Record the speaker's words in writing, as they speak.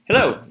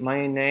Hello,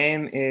 my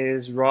name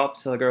is Rob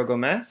Salguero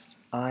Gomez.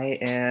 I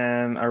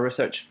am a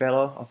research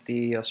fellow of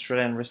the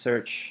Australian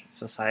Research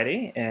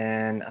Society,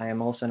 and I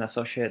am also an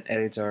associate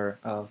editor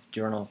of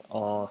Journal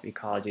of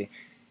Ecology.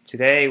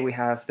 Today, we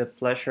have the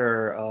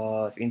pleasure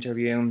of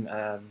interviewing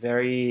a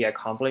very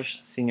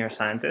accomplished senior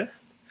scientist.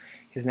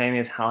 His name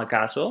is Hal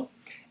Caswell,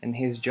 and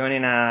he's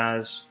joining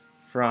us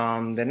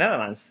from the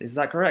Netherlands. Is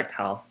that correct,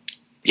 Hal?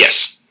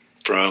 Yes,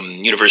 from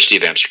University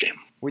of Amsterdam.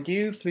 Would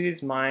you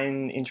please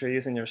mind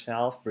introducing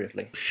yourself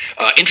briefly?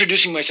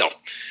 Introducing myself.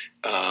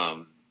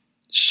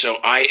 So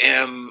I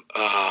am,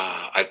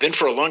 I've been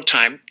for a long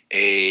time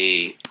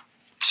a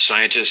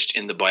scientist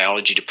in the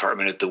biology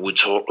department at the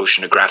Woods Hole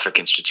Oceanographic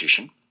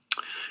Institution.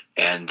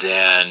 And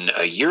then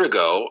a year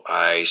ago,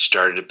 I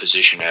started a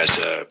position as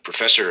a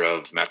professor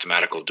of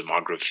mathematical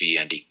demography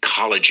and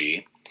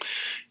ecology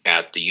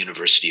at the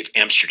University of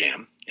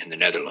Amsterdam in the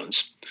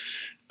Netherlands.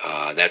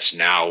 That's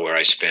now where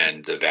I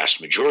spend the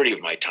vast majority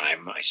of my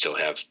time. I still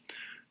have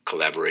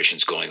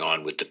collaborations going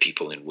on with the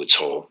people in Woods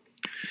Hole.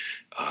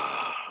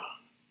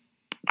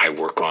 I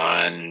work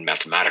on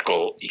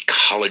mathematical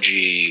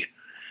ecology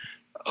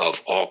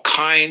of all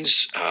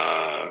kinds,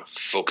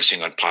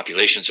 focusing on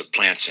populations of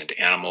plants and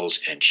animals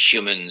and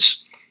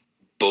humans,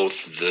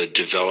 both the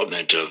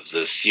development of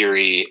the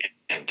theory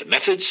and the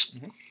methods,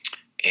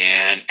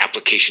 and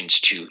applications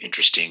to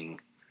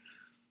interesting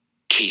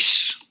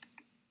case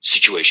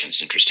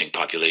situations, interesting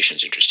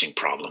populations, interesting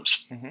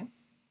problems.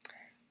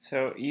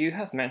 So you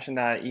have mentioned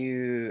that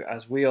you,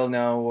 as we all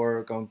know,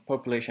 work on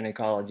population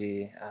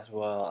ecology as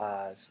well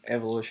as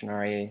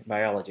evolutionary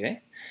biology.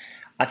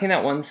 I think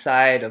that one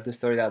side of the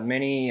story that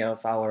many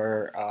of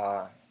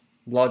our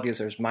blog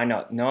users might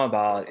not know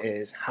about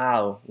is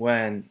how,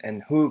 when,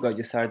 and who got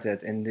you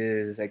started in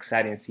this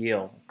exciting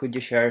field. Could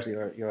you share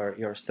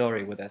your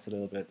story with us a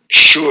little bit?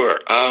 Sure.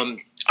 I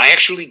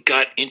actually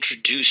got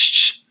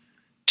introduced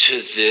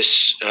to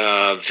this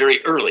very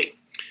early,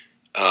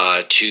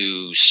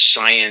 to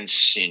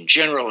science in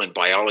general and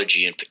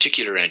biology in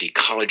particular and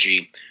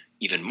ecology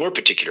even more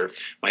particular.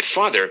 My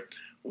father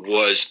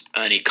was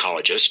an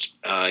ecologist.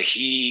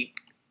 He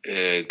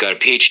got a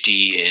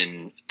PhD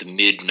in the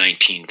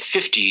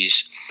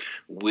mid-1950s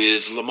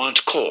with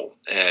Lamont Cole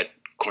at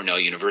Cornell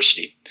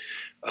University.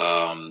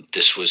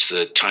 This was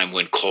the time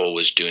when Cole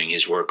was doing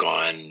his work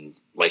on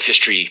life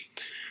history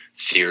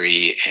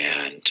theory,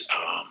 and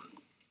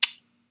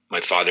my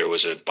father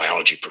was a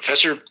biology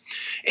professor.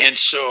 And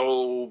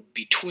so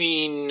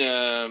between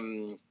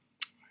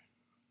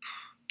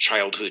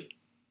childhood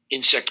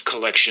insect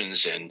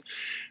collections and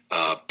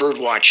bird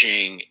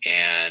watching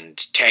and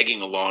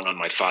tagging along on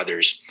my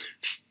father's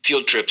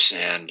field trips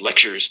and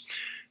lectures,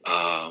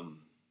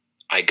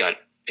 I got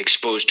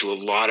exposed to a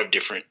lot of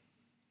different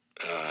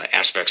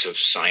aspects of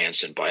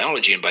science and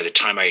biology. And by the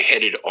time I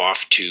headed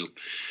off to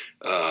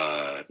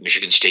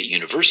Michigan State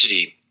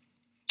University,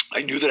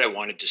 I knew that I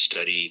wanted to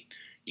study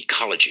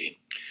ecology.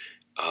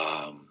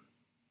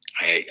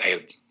 I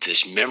have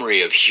this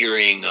memory of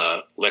hearing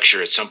a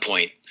lecture at some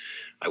point.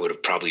 I would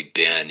have probably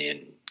been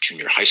in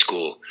junior high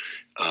school.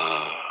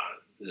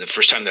 The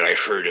first time that I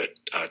heard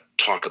a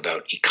talk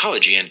about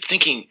ecology, and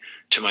thinking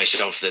to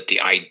myself that the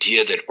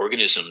idea that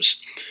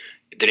organisms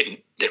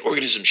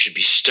should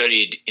be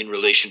studied in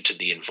relation to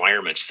the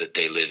environments that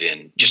they live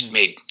in just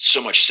made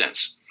so much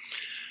sense.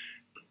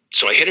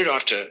 So I headed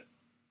off to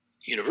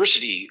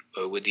university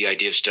with the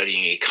idea of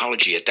studying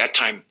ecology. At that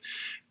time,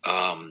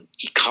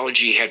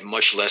 ecology had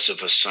much less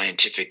of a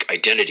scientific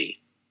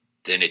identity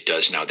than it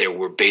does now. There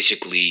were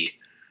basically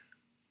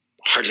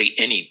hardly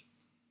any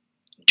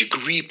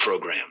degree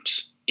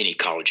programs in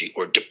ecology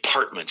or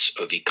departments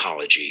of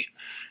ecology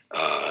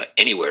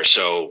anywhere.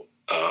 So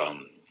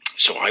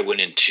I went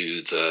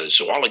into the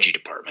zoology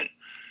department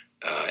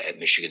at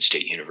Michigan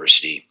State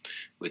University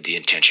with the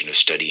intention of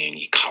studying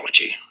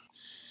ecology.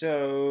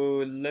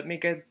 So let me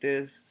get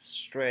this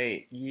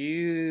straight.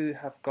 You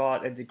have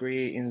got a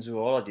degree in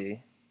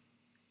zoology,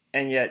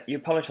 and yet you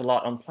publish a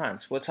lot on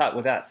plants. What's up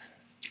with that?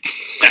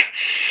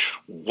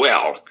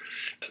 Well,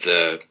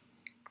 the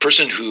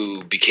person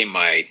who became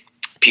my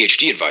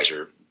PhD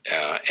advisor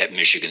at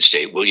Michigan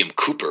State, William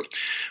Cooper,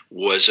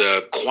 was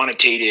a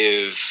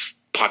quantitative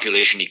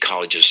population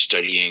ecologist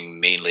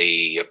studying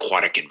mainly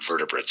aquatic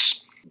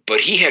invertebrates.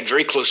 But he had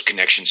very close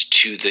connections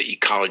to the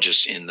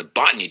ecologists in the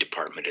botany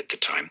department at the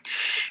time.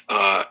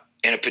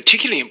 And a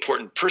particularly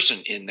important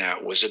person in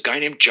that was a guy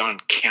named John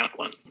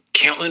Cantlin.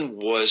 Cantlin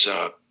was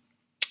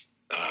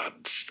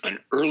an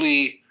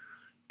early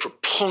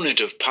proponent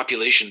of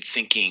population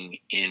thinking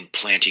in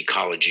plant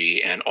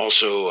ecology and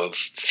also of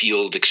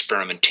field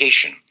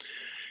experimentation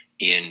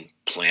in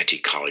plant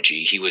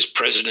ecology. He was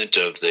president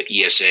of the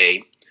ESA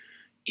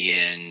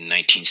in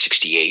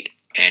 1968,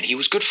 and he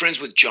was good friends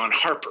with John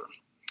Harper,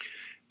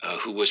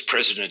 who was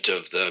president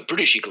of the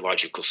British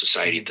Ecological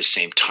Society at the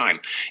same time.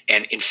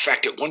 And in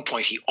fact, at one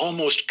point, he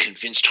almost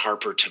convinced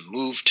Harper to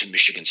move to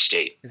Michigan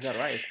State. Is that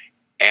right?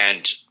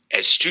 And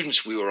as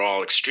students, we were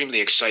all extremely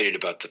excited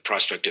about the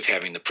prospect of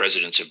having the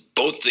presidents of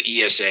both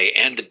the ESA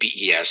and the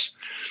BES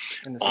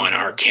on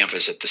our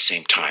campus at the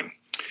same time.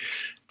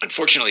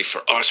 unfortunately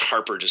for us,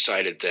 Harper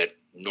decided that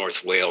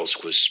North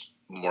Wales was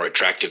more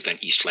attractive than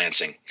East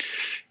Lansing,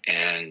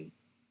 and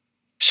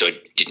so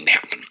it didn't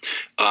happen.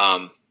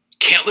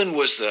 Cantland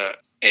was the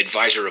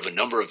advisor of a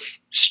number of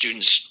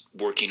students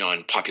working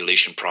on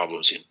population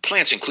problems in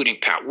plants, including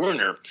Pat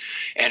Werner,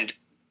 and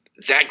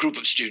that group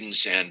of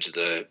students and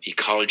the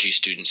ecology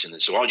students in the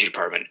zoology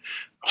department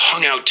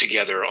hung out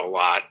together a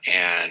lot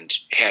and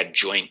had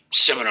joint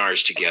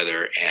seminars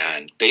together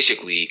and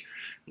basically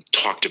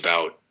talked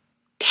about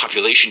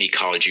population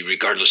ecology,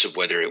 regardless of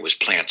whether it was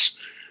plants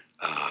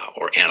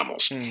or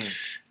animals. Mm-hmm.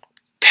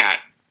 Pat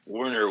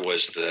Werner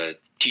was the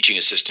teaching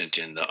assistant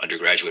in the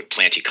undergraduate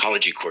plant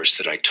ecology course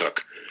that I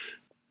took,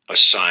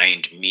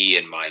 assigned me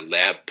and my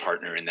lab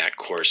partner in that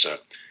course a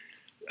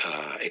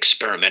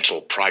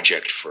experimental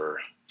project for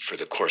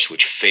the course,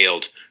 which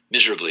failed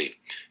miserably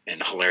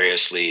and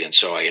hilariously. And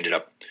so I ended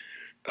up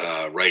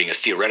writing a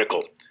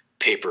theoretical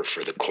paper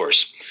for the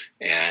course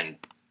and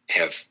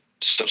have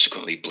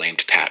subsequently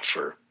blamed Pat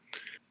for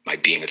my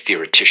being a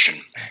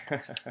theoretician.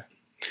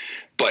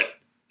 But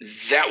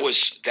that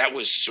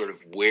was sort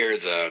of where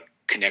the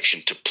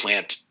connection to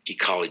plant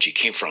ecology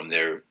came from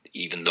there,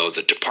 even though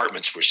the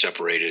departments were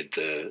separated,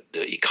 the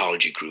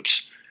ecology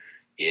groups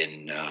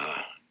in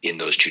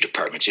those two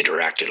departments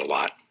interacted a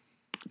lot.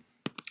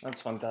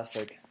 That's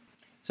fantastic.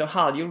 So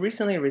Hal, you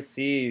recently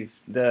received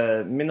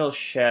the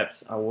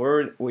Mendel-Schepps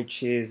Award,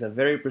 which is a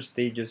very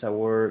prestigious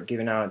award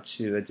given out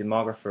to a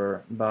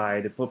demographer by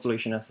the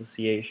Population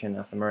Association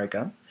of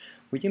America.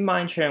 Would you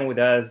mind sharing with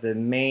us the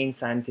main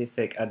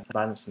scientific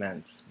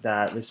advancements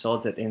that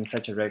resulted in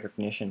such a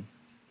recognition?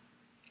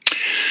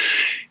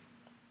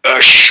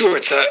 Sure.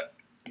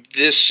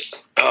 This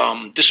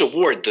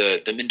award,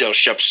 the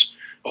Mendel-Schepps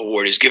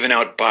Award, is given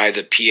out by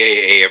the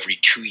PAA every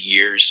 2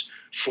 years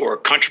for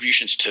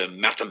contributions to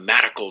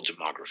mathematical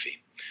demography.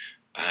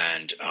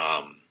 And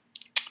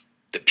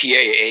the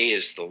PAA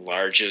is the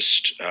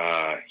largest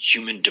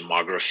human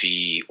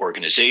demography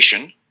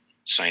organization,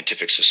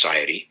 scientific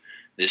society.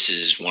 This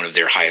is one of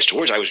their highest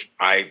awards.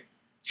 I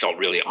felt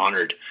really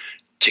honored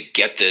to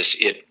get this.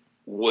 It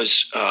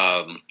was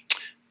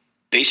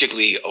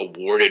basically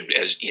awarded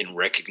as in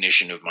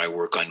recognition of my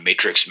work on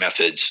matrix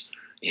methods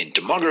in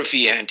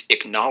demography, and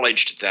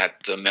acknowledged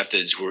that the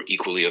methods were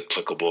equally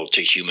applicable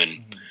to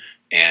human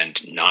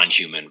and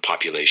non-human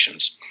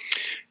populations.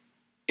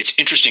 It's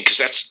interesting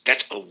because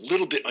that's a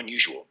little bit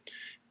unusual.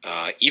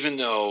 Even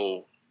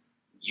though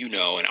you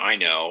know and I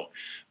know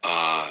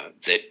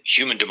that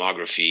human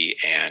demography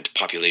and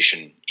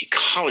population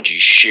ecology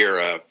share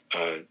a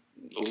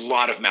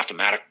lot of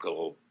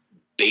mathematical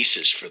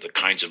basis for the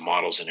kinds of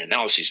models and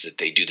analyses that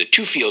they do, the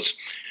two fields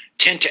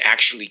tend to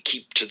actually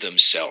keep to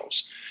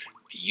themselves.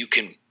 You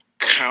can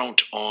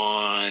count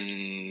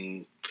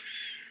on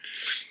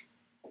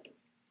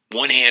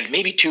one hand,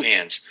 maybe two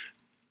hands,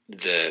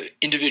 the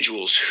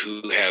individuals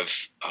who have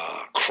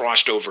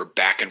crossed over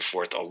back and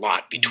forth a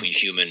lot between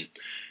human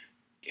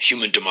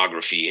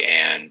demography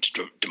and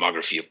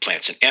demography of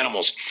plants and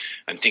animals.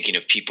 I'm thinking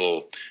of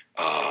people,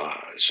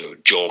 so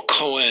Joel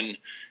Cohen,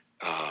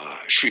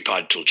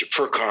 Shripad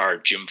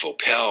Tuljapurkar, Jim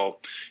Vopel,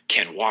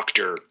 Ken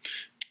Wachter,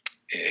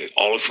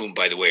 all of whom,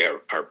 by the way,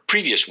 are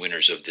previous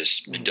winners of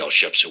this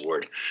Mendel-Schepps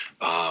Award,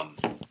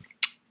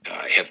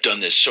 have done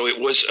this. So it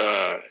was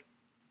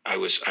I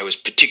was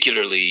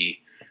particularly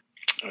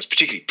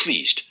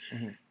pleased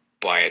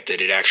by it,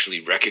 that it actually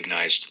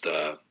recognized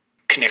the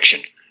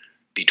connection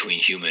between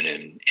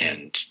human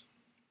and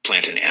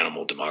plant and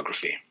animal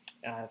demography.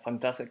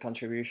 Fantastic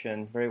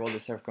contribution. Very well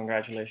deserved.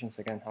 Congratulations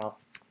again, Hal.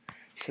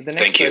 So the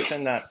next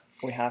question that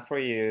we have for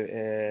you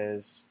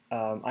is,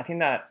 I think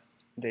that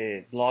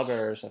the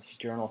bloggers of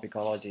Journal of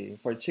Ecology,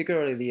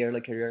 particularly the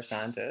early career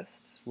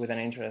scientists with an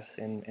interest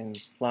in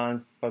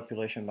plant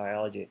population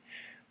biology,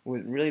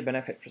 would really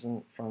benefit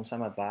from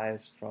some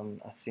advice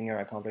from a senior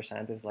accomplished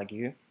scientist like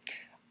you.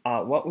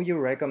 What would you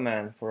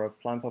recommend for a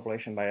plant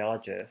population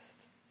biologist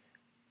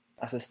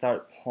as a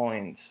start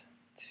point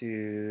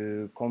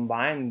to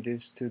combine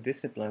these two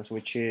disciplines,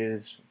 which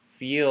is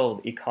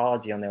field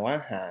ecology on the one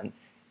hand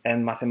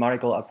and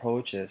mathematical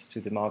approaches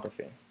to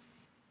demography?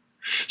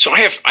 So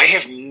I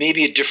have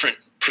maybe a different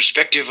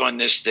perspective on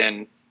this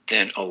than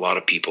a lot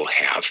of people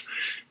have.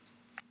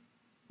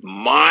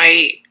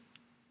 My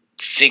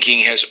thinking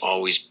has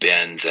always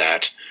been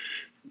that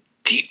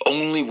the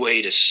only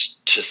way to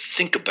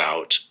think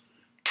about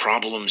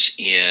problems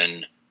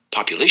in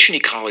population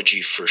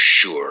ecology for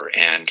sure,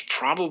 and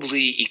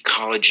probably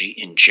ecology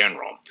in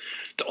general,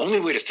 the only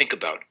way to think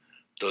about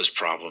those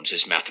problems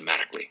is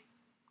mathematically.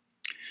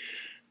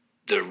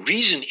 The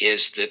reason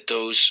is that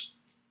those,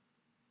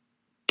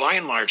 by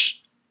and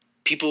large,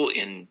 people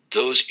in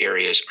those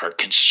areas are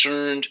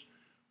concerned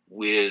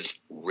with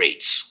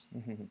rates.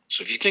 Mm-hmm.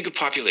 So if you think of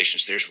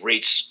populations, there's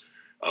rates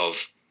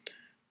of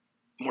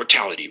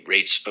mortality,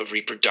 rates of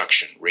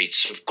reproduction,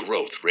 rates of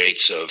growth,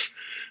 rates of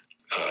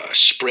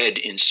spread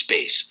in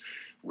space,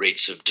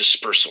 rates of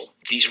dispersal.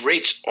 These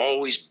rates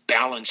always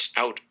balance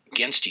out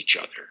against each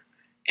other.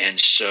 And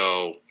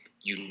so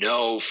you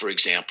know, for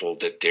example,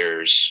 that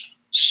there's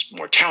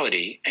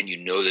mortality and you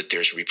know that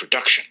there's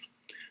reproduction.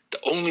 The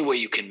only way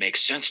you can make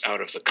sense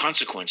out of the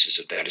consequences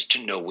of that is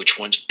to know which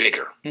one's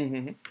bigger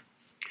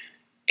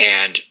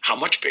and how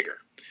much bigger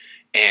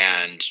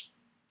and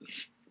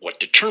what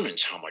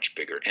determines how much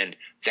bigger. And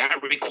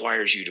that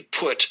requires you to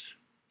put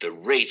the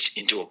rates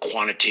into a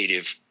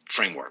quantitative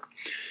framework.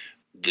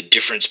 The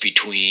difference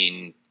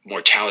between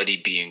mortality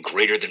being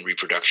greater than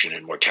reproduction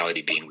and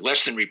mortality being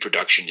less than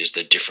reproduction is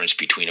the difference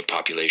between a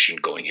population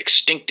going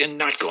extinct and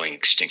not going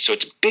extinct. So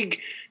it's a big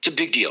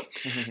deal.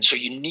 So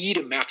you need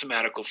a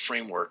mathematical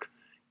framework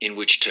in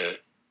which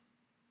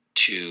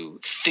to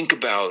think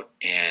about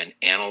and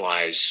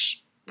analyze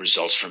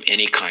results from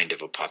any kind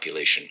of a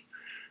population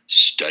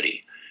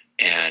study.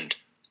 And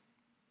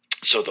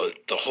so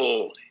the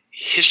whole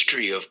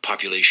history of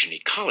population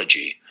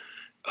ecology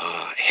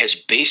has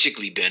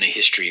basically been a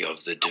history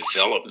of the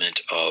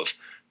development of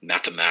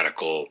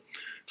mathematical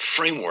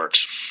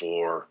frameworks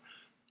for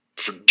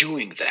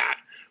doing that,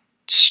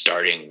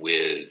 starting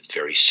with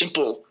very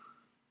simple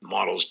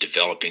models,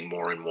 developing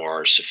more and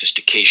more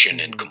sophistication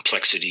and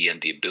complexity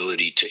and the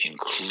ability to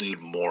include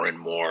more and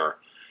more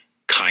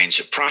kinds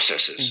of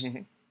processes,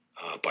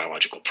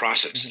 biological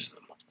processes.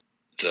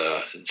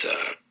 The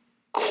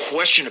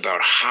question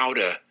about how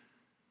to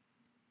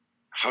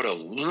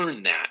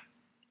learn that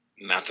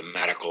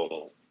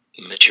mathematical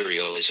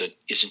material is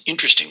an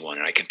interesting one,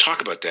 and I can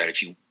talk about that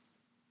if you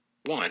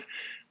want,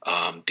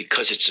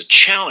 because it's a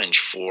challenge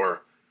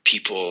for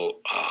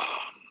people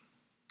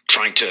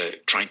trying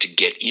to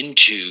get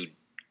into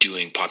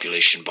doing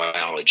population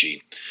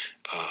biology.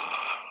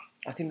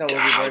 I think that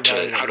would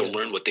be how to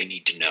learn what they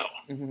need to know.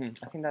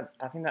 I think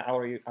that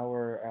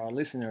our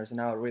listeners and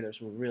our readers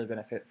will really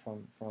benefit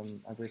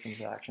from a brief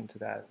introduction to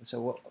that.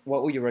 So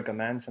what would you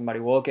recommend somebody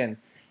walking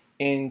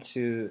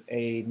into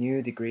a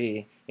new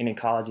degree in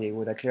ecology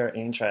with a clear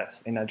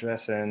interest in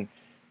addressing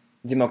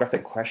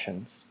demographic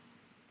questions?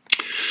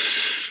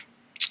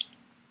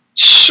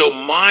 So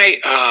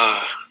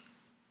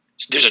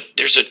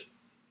there's a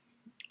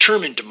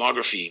term in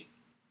demography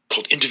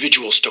called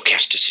individual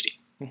stochasticity.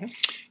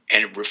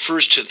 And it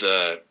refers to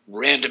the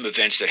random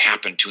events that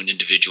happen to an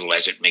individual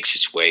as it makes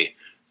its way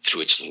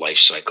through its life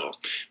cycle.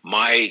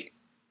 My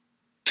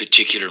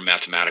particular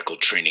mathematical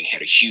training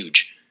had a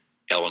huge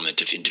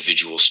element of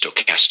individual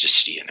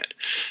stochasticity in it.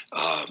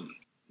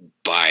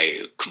 By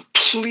a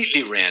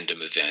completely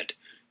random event,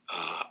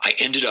 I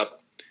ended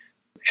up,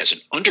 as an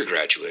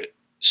undergraduate,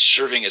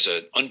 serving as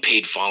an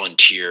unpaid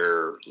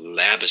volunteer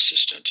lab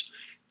assistant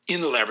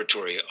in the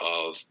laboratory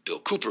of Bill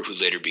Cooper, who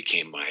later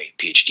became my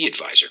PhD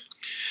advisor.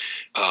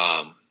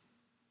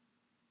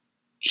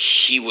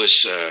 He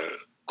was a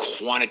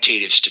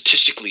quantitative,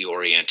 statistically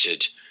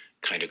oriented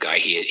kind of guy.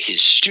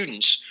 His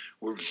students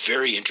were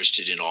very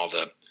interested in all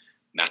the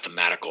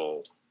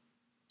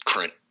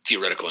current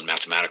theoretical and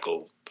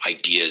mathematical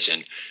ideas.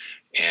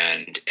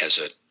 And as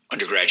an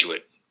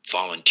undergraduate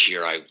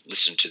volunteer, I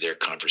listened to their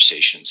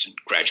conversations and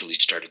gradually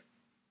started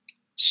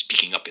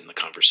speaking up in the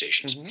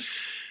conversations.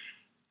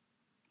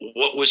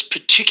 What was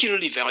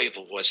particularly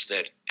valuable was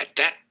that at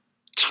that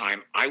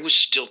time, I was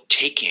still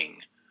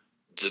taking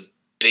the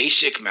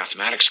basic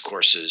mathematics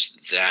courses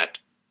that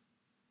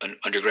an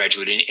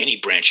undergraduate in any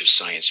branch of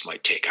science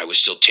might take. I was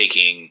still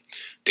taking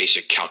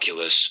basic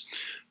calculus.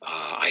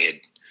 I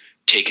had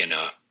taken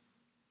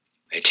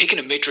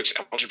a matrix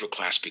algebra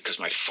class because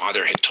my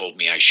father had told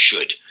me I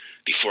should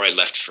before I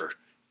left for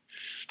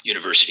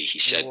university. He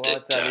said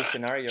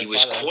he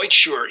was quite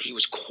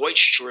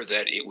sure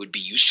that it would be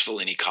useful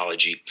in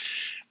ecology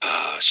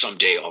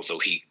someday, although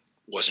he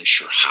wasn't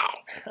sure how.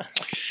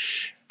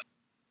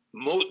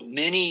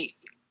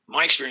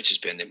 My experience has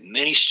been that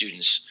many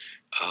students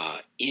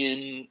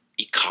in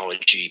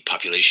ecology,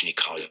 population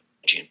ecology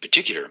in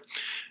particular,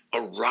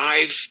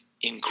 arrive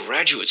in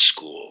graduate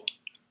school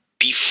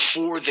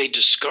before they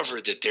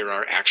discover that there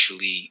are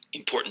actually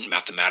important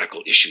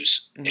mathematical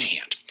issues at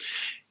hand.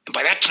 And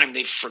by that time,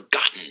 they've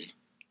forgotten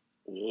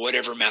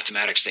whatever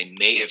mathematics they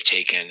may have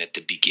taken at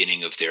the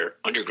beginning of their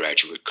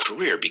undergraduate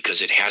career,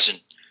 because it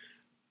hasn't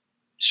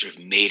sort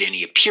of made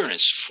any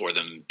appearance for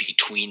them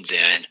between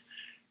then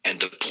and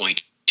the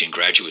point in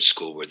graduate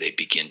school where they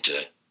begin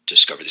to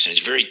discover this. And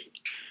it's very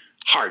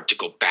hard to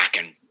go back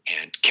and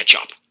catch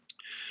up.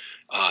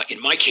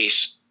 In my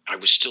case, I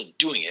was still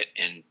doing it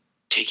and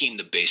taking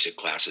the basic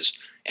classes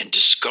and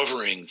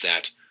discovering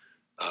that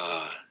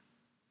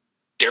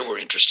there were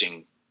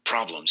interesting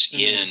problems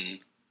in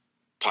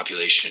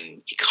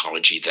population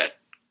ecology that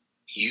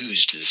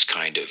used this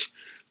kind of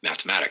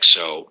mathematics.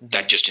 So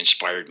that just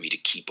inspired me to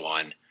keep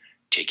on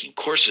taking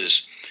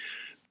courses,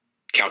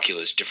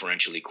 calculus,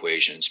 differential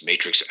equations,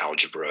 matrix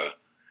algebra.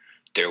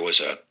 There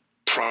was a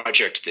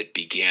project that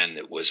began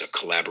that was a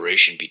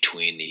collaboration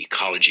between the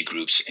ecology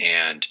groups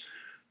and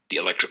the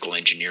electrical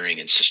engineering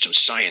and systems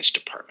science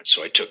department.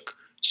 So I took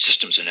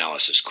systems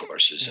analysis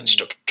courses and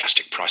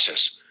stochastic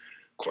process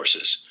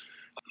courses.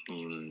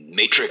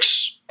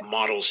 Matrix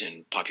models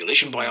in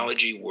population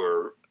biology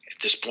were,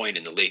 at this point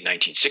in the late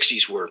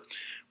 1960s,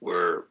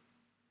 were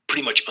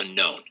pretty much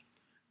unknown.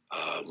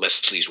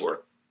 Leslie's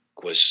work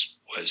was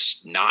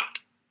was not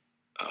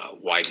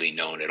widely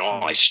known at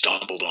all. I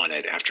stumbled on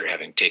it after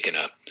having taken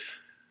a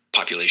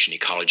population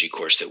ecology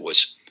course that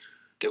was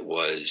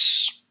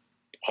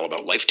all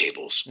about life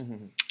tables.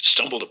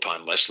 Stumbled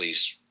upon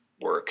Leslie's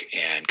work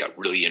and got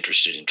really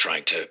interested in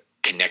trying to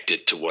connect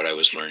it to what I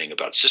was learning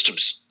about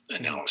systems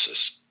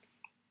analysis.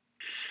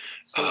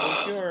 So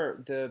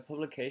was the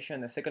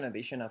publication, the second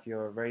edition of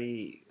your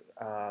very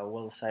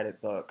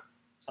well-cited book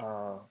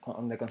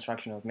on the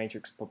construction of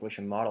matrix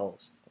population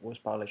models was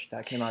published?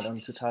 That came out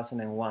in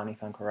 2001,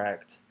 if I'm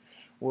correct.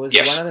 Was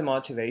Yes. One of the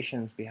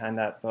motivations behind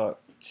that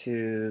book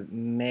to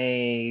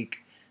make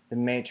the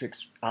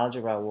matrix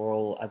algebra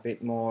world a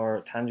bit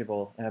more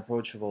tangible and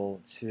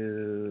approachable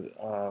to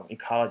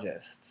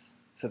ecologists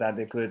so that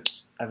they could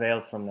avail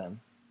from them?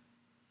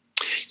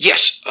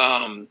 Yes.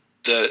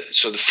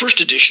 So the first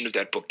edition of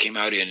that book came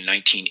out in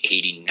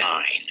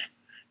 1989,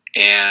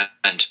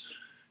 and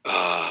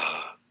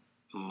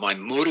my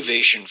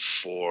motivation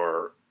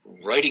for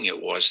writing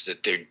it was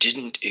that there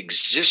didn't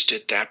exist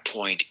at that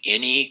point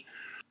any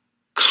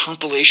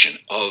compilation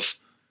of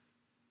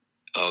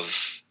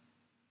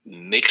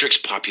matrix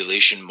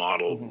population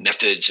model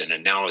methods and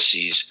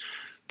analyses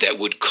that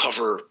would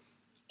cover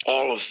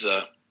all of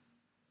the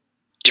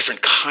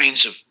different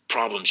kinds of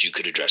problems you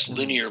could address.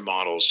 Linear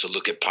models to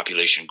look at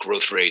population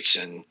growth rates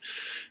and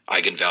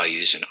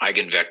eigenvalues and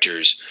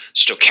eigenvectors,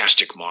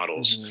 stochastic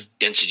models,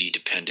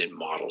 density-dependent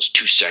models,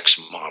 two-sex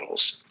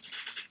models,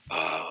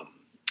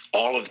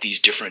 all of these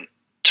different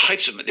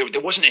types of. There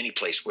wasn't any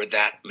place where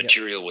that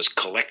material was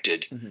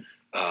collected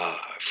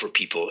for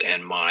people,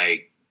 and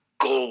my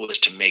goal was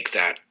to make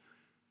that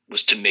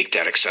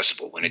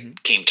accessible. When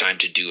it came time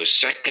to do a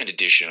second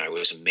edition, I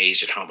was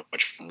amazed at how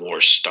much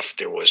more stuff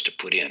there was to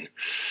put in.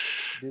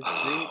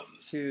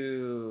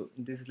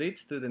 This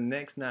leads to the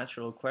next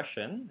natural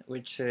question,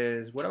 which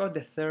is, what about the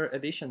third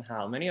edition,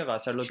 Hal? Many of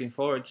us are looking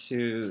forward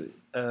to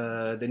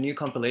the new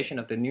compilation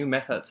of the new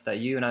methods that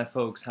you and I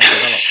folks have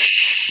developed.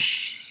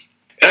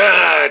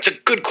 It's a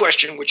good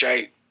question, which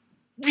I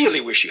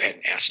really wish you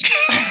hadn't asked.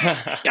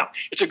 No,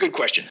 it's a good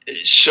question.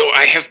 So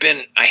I have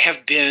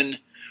been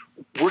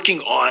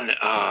working on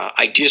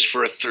ideas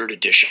for a third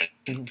edition.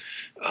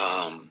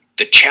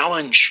 The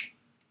challenge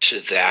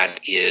to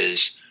that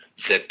is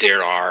that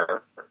there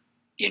are,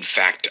 in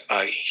fact,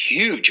 a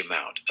huge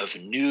amount of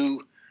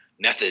new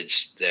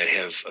methods that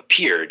have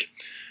appeared,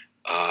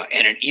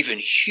 and an even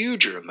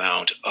huger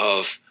amount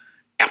of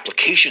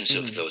applications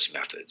of those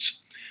methods.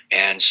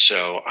 And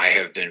so I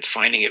have been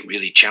finding it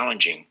really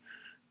challenging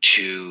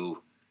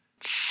to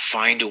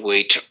find a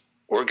way to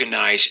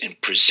organize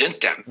and present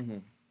that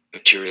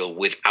material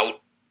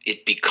without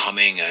it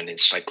becoming an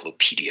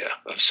encyclopedia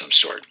of some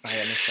sort. I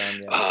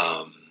understand.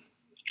 Yeah.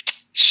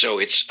 So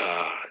it's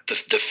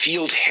the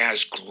field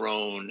has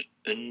grown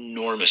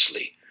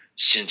enormously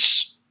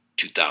since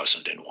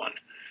 2001,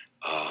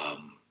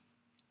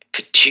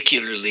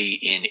 particularly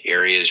in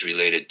areas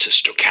related to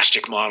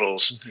stochastic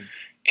models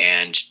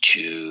and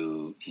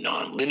to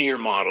nonlinear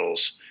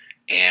models,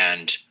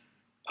 and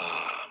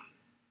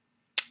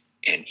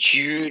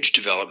huge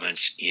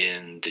developments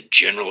in the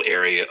general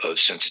area of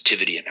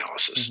sensitivity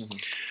analysis.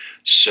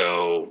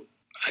 So,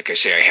 like I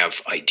say, I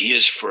have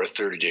ideas for a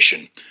third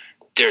edition.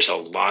 There's a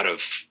lot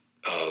of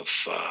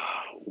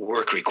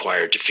work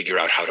required to figure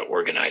out how to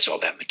organize all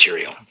that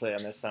material. I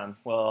completely understand.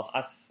 Well,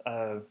 as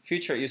a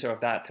future user of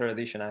that third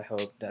edition, I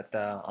hope that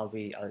I'll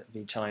be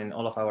telling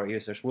all of our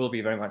users. We'll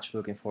be very much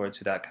looking forward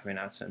to that coming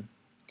out soon.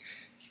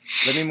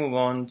 Let me move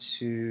on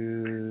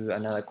to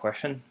another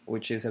question,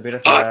 which is a bit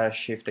of a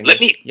shifting.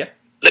 Let me.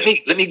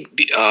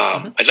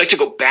 I'd like to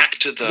go back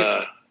to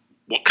the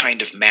what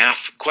kind of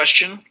math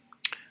question.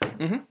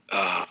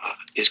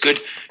 Is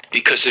good,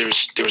 because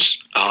there's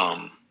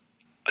a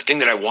thing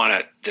that I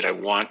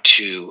want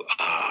to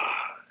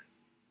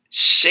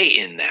say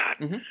in that.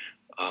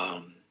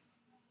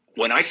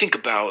 When I think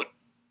about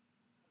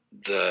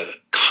the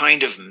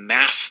kind of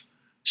math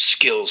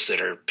skills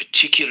that are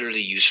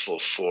particularly useful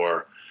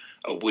for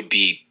a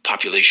would-be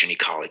population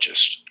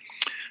ecologist,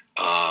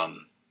 a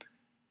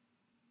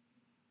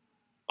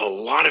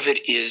lot of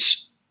it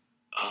is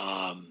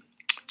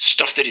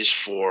stuff that is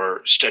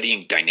for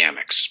studying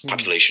dynamics.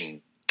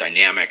 Population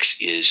dynamics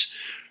is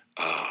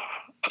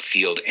a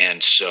field,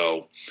 and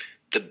so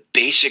the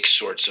basic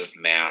sorts of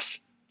math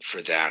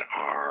for that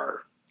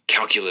are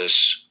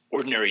calculus,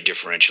 ordinary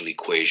differential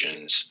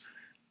equations,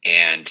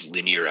 and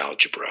linear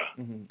algebra.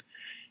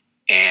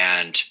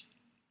 And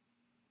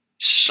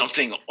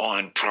something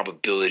on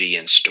probability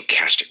and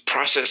stochastic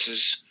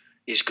processes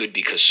is good,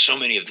 because so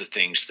many of the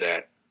things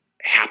that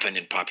happen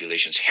in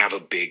populations have a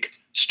big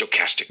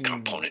stochastic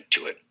component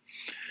to it.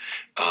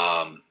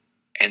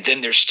 And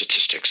then there's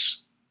statistics,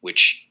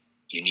 which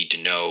you need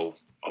to know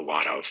a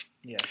lot of.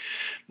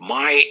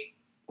 My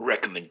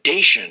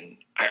recommendation,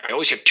 I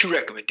always have two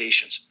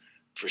recommendations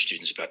for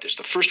students about this.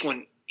 The first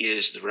one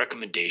is the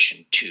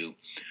recommendation to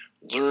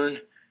learn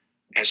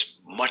as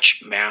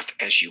much math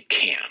as you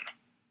can.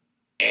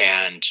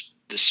 And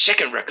the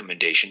second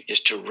recommendation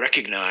is to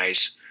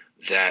recognize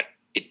that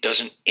it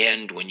doesn't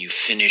end when you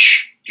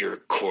finish your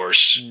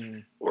course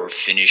or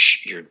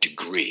finish your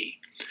degree.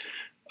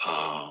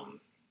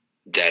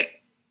 That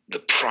the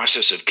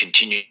process of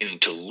continuing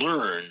to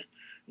learn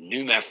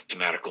new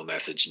mathematical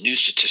methods, new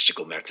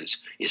statistical methods,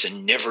 is a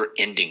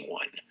never-ending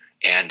one,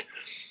 and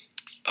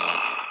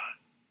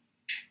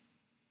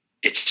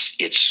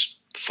it's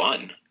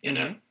fun in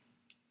a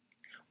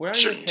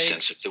certain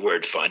sense of the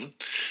word fun.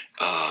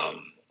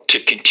 To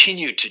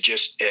continue to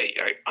just,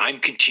 I'm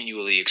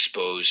continually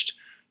exposed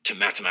to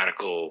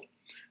mathematical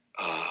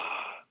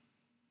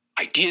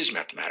ideas,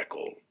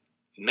 mathematical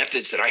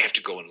methods that I have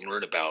to go and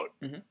learn about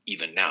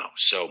even now.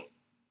 So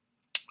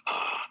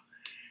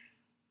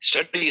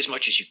study as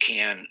much as you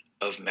can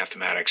of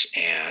mathematics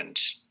and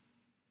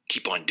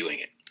keep on doing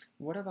it.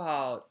 What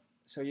about,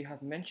 so you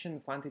have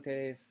mentioned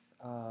quantitative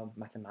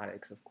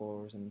mathematics, of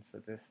course, and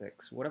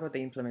statistics. What about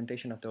the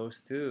implementation of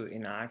those two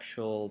in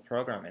actual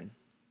programming?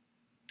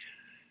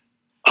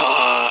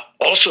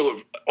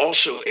 Also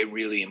a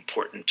really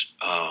important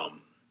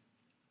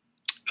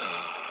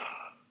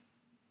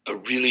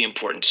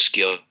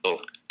skill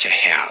to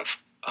have.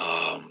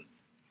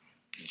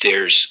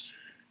 There's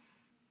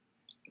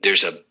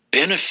a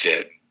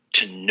benefit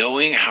to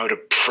knowing how to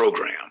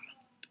program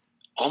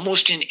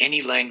almost in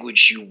any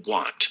language you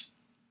want.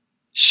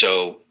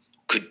 So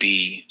could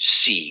be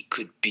C,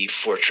 could be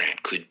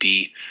Fortran, could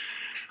be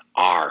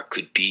R,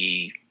 could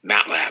be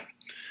MATLAB,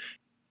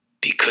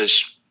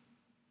 because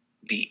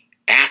the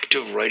act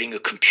of writing a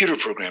computer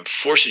program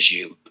forces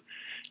you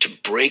to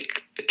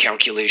break the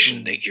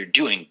calculation that you're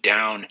doing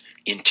down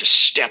into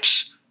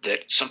steps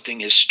that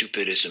something as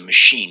stupid as a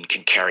machine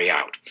can carry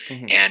out.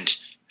 And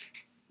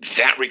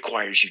that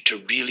requires you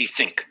to really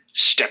think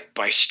step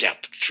by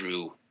step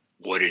through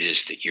what it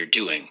is that you're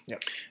doing.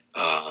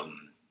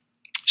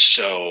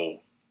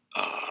 So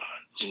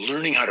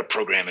learning how to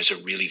program is a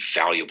really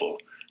valuable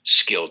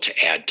skill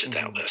to add to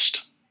that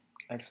list.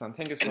 Excellent.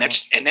 Thank you so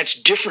much. And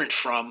that's different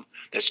from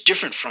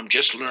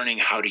just learning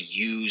how to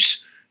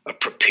use a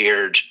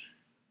prepared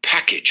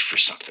package for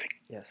something.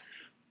 Yes.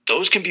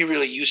 Those can be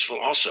really useful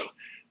also,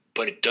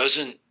 but it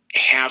doesn't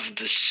have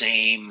the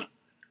same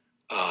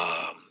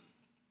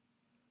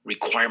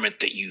requirement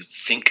that you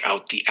think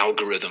out the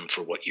algorithm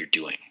for what you're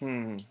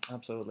doing.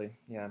 Absolutely.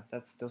 Yeah,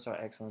 those are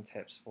excellent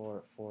tips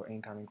for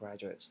incoming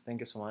graduates. Thank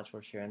you so much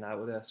for sharing that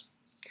with us.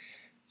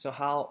 So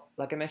how,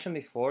 like I mentioned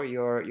before,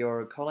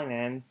 you're calling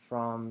in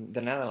from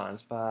the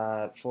Netherlands,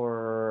 but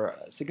for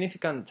a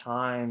significant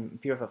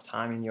period of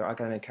time in your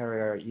academic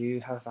career, you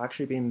have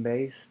actually been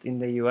based in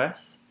the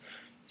US.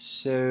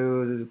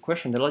 So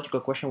the logical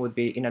question would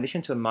be, in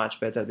addition to a much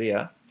better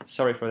visa,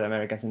 sorry for the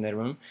Americans in the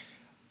room,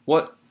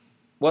 what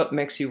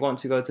makes you want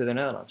to go to the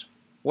Netherlands?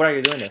 What are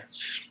you doing there?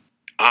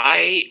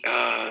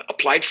 I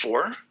applied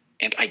for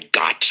and I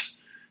got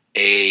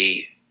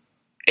a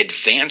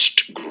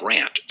advanced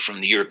grant from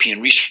the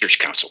European Research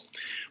Council,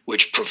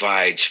 which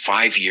provides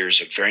 5 years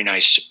of very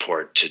nice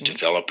support to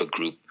develop a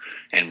group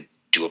and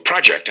do a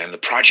project. And the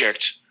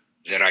project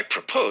that I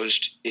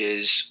proposed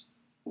is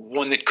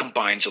one that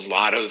combines a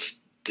lot of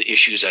the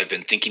issues I've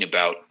been thinking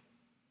about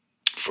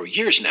for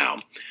years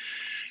now.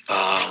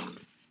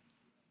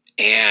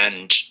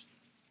 And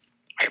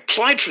I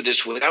applied for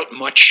this without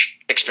much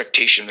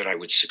expectation that I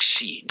would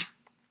succeed,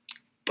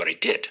 but I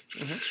did.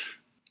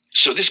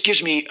 So this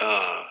gives me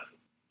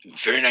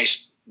very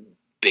nice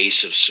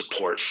base of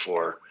support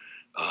for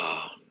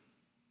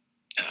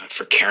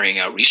carrying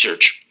out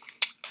research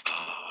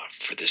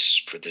for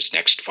this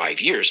next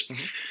 5 years.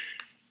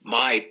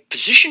 My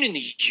position in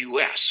the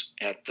U.S.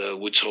 at the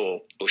Woods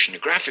Hole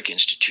Oceanographic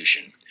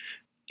Institution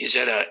is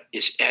at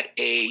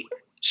a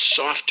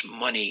soft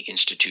money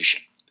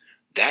institution.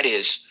 That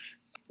is,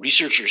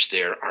 researchers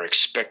there are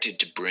expected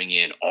to bring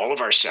in all of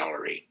our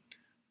salary,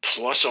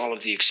 plus all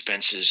of the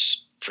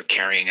expenses for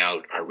carrying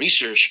out our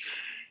research,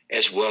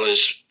 as well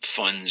as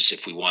funds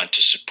if we want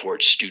to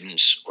support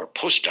students or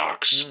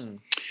postdocs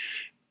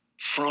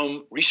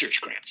from research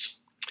grants.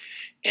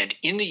 And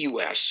in the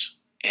U.S.,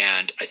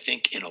 and I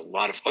think in a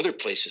lot of other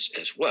places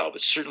as well,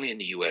 but certainly in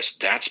the U.S.,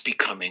 that's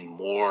becoming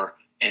more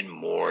and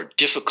more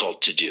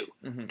difficult to do.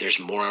 There's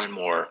more and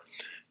more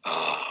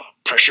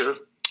pressure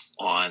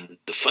on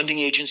the funding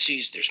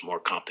agencies. There's more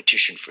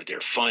competition for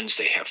their funds.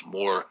 They have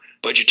more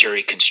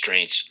budgetary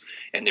constraints,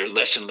 and they're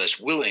less and less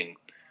willing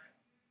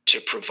to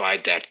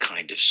provide that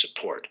kind of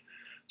support.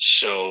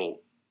 So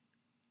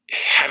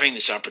having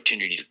this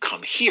opportunity to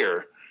come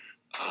here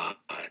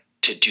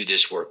to do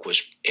this work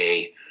was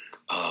a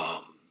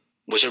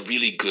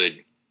really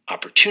good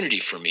opportunity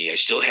for me. I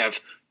still have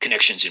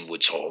connections in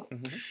Woods Hole.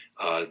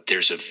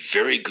 There's a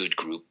very good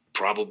group,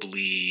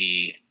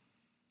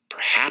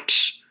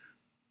 perhaps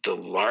the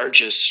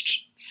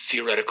largest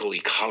theoretical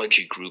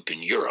ecology group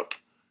in Europe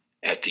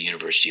at the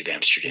University of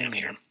Amsterdam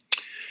here.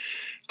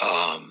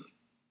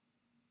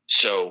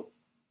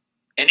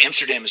 And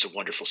Amsterdam is a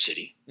wonderful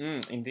city.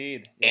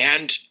 Indeed.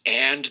 Yeah.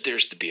 And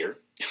there's the beer.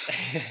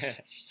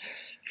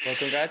 Well,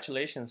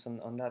 congratulations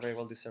on that very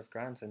well-deserved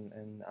grant,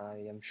 and I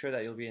am sure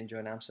that you'll be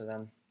enjoying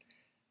Amsterdam.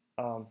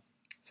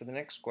 So the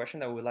next question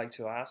that we would like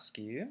to ask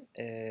you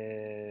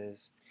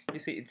is, You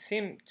see, it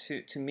seemed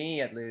to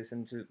me at least,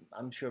 and to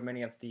I'm sure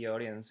many of the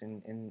audience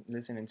in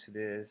listening to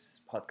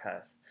this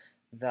podcast,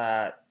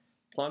 that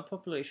plant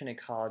population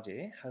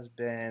ecology has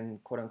been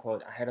quote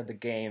unquote ahead of the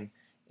game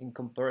in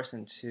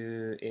comparison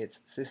to its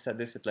sister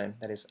discipline,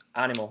 that is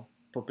animal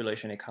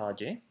population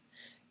ecology,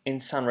 in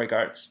some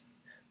regards,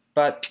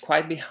 but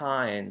quite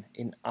behind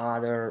in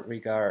other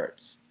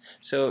regards.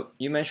 So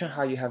you mentioned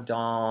how you have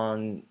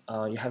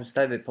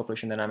studied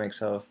population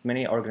dynamics of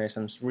many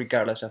organisms,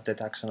 regardless of the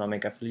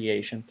taxonomic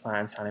affiliation,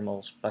 plants,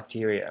 animals,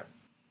 bacteria.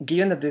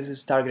 Given that this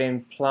is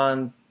targeting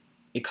plant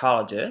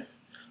ecologists,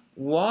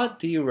 what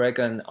do you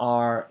reckon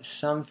are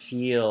some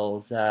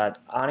fields that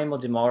animal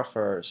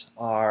demorphers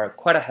are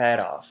quite ahead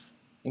of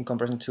in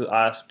comparison to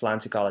us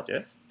plant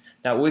ecologists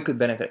that we could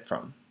benefit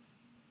from?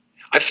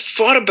 I've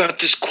thought about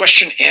this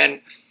question,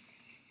 and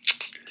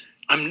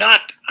I'm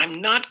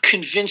not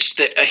convinced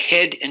that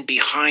ahead and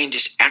behind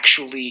is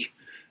actually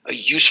a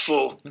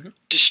useful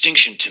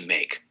distinction to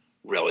make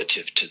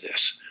relative to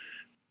this.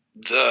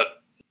 The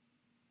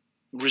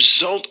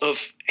result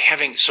of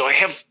I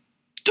have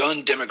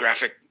done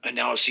demographic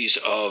analyses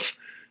of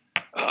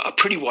a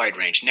pretty wide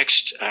range.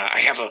 Next, I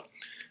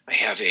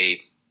have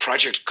a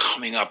project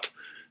coming up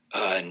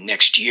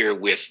next year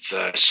with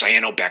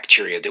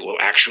cyanobacteria that will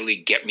actually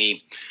get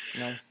me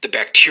the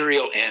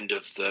bacterial end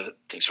of the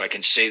thing. So I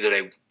can say that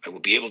I will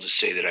be able to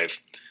say that I've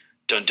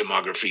done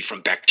demography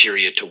from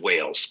bacteria to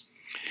whales.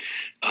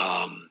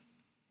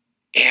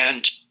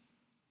 And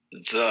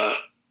the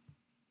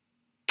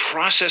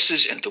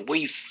processes and the way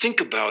you think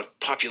about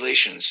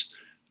populations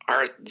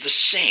are the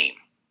same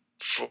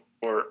for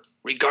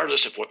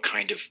regardless of what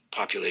kind of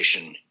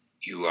population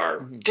you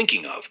are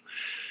thinking of.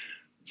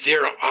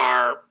 There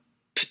are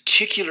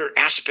particular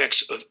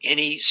aspects of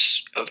any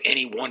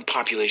one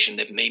population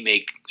that may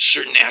make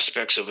certain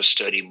aspects of a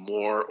study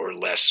more or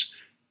less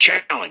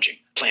challenging.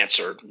 Plants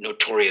are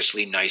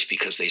notoriously nice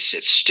because they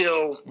sit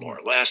still, more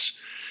or less.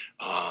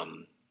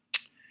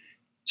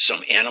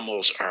 Some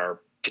animals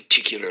are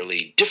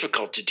particularly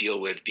difficult to deal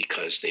with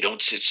because they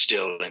don't sit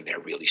still and they're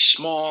really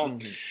small.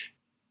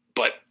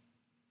 But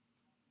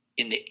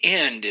in the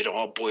end, it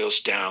all boils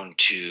down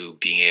to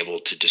being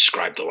able to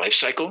describe the life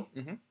cycle,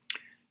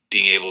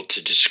 being able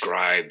to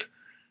describe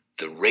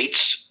the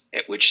rates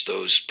at which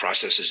those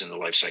processes in the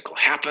life cycle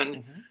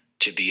happen,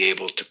 to be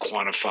able to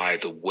quantify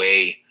the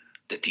way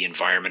that the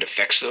environment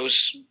affects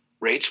those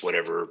rates,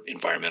 whatever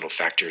environmental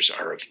factors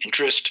are of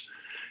interest,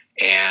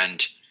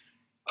 and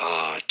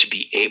to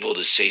be able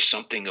to say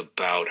something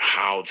about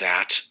how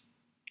that,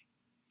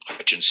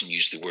 Hutchinson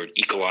used the word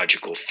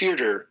ecological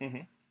theater,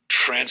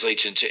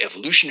 translates into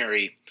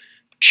evolutionary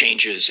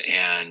changes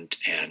and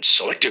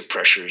selective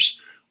pressures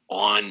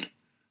on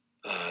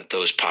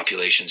those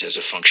populations as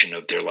a function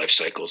of their life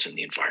cycles and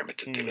the environment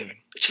that they live in.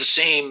 It's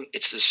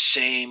the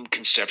same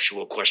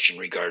conceptual question,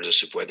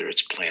 regardless of whether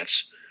it's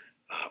plants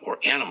or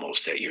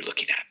animals that you're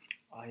looking at.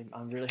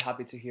 I'm really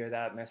happy to hear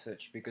that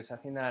message, because I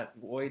think that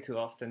way too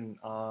often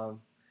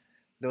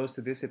those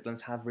two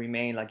disciplines have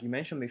remained, like you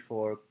mentioned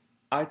before,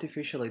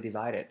 artificially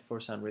divided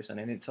for some reason,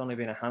 and it's only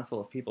been a handful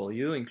of people,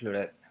 you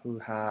included, who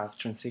have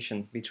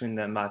transitioned between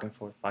them back and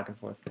forth. I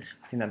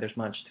think that there's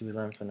much to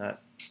learn from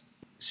that.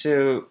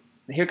 So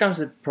here comes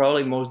the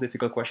probably most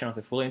difficult question of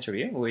the full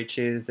interview, which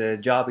is the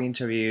job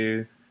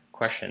interview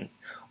question.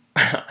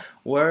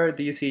 Where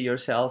do you see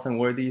yourself and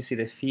where do you see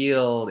the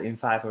field in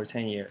 5 or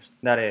 10 years?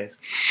 That is,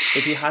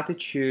 if you had to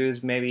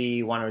choose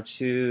maybe 1 or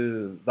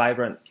 2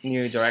 vibrant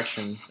new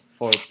directions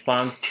for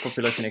plant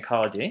population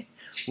ecology,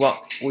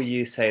 what would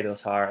you say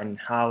those are, and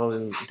how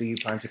do you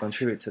plan to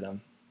contribute to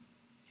them?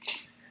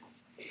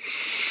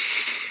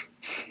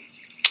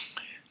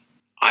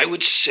 I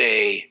would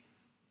say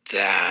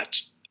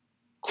that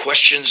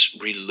questions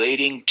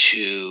relating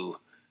to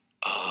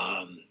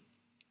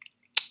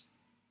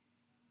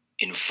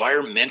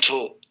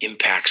environmental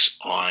impacts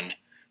on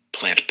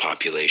plant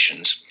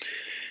populations,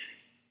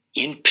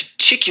 in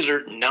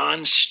particular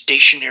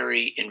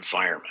non-stationary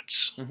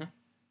environments.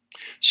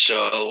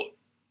 So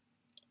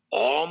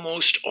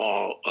almost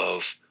all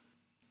of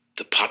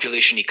the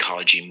population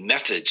ecology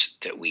methods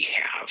that we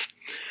have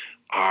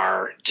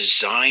are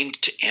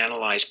designed to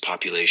analyze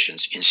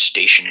populations in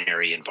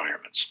stationary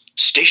environments.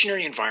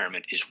 Stationary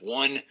environment is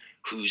one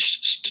whose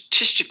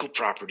statistical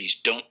properties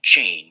don't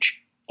change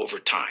over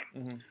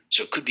time.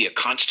 So it could be a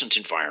constant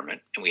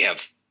environment, and we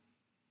have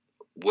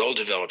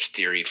well-developed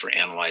theory for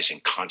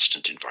analyzing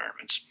constant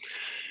environments.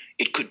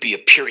 It could be a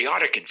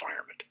periodic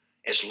environment,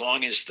 as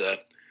long as the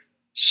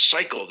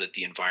cycle that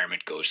the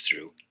environment goes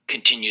through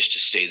continues to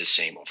stay the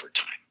same over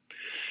time.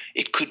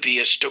 It could be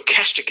a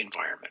stochastic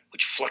environment,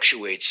 which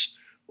fluctuates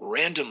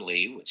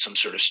randomly with some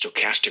sort of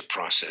stochastic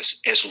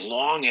process, as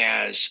long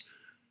as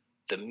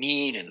the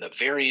mean and the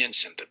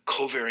variance and the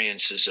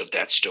covariances of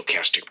that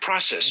stochastic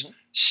process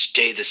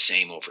stay the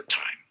same over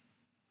time.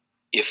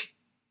 If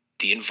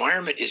the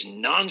environment is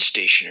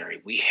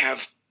non-stationary, we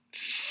have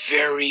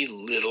very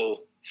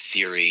little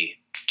theory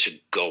to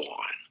go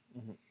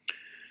on.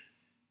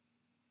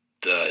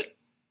 The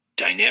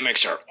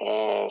dynamics are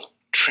all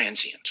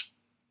transient.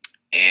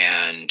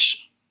 And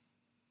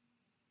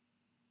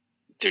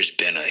there's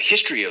been a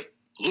history of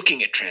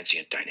looking at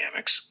transient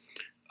dynamics.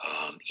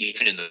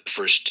 Even in the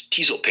first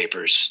Teasel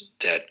papers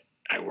that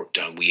I worked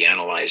on, we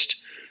analyzed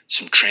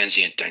some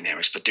transient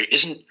dynamics, but there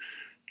isn't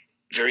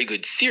very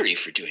good theory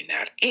for doing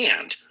that.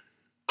 And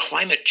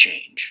climate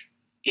change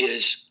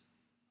is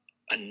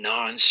a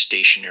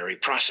non-stationary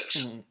process.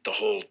 Mm-hmm. The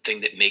whole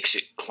thing that makes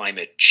it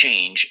climate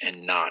change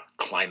and not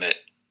climate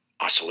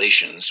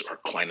oscillations or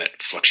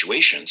climate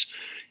fluctuations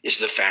is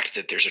the fact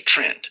that there's a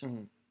trend.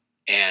 Mm-hmm.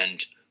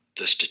 And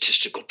the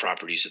statistical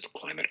properties of the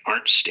climate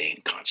aren't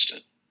staying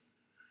constant.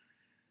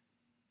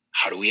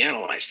 How do we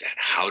analyze that?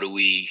 How do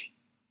we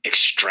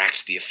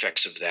extract the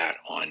effects of that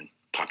on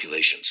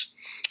populations?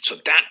 So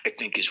that, I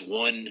think, is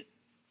one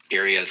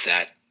area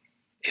that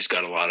has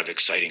got a lot of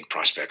exciting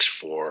prospects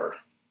for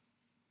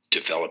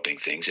developing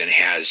things, and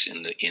has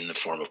in the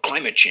form of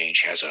climate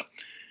change has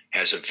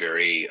a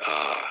very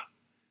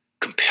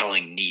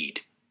compelling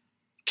need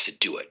to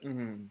do it.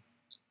 Mm-hmm.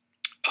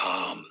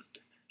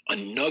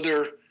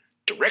 Another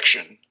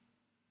direction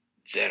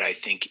that I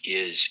think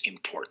is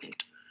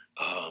important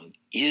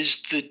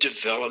is the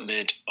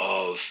development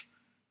of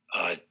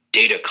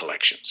data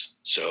collections.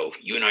 So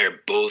you and I are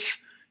both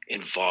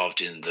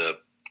involved in the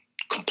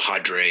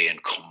Compadre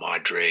and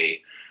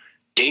Comadre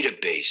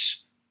database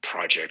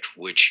project,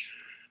 which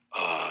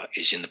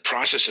is in the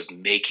process of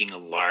making a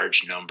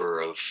large number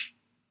of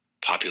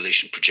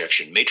population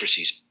projection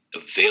matrices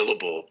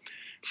available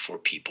for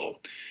people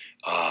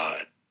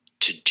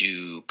to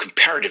do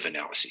comparative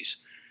analyses.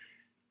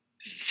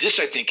 This,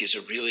 I think, is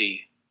a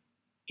really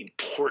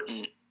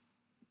important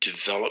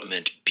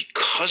development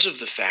because of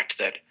the fact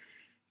that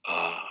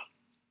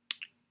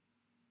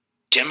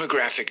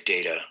demographic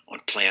data on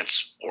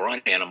plants or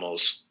on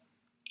animals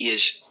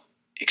is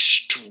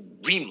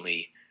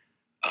extremely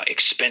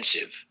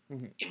expensive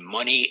mm-hmm. in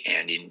money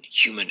and in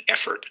human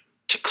effort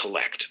to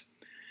collect.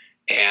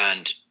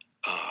 And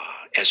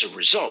as a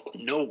result,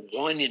 no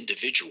one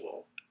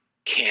individual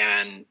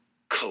can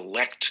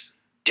collect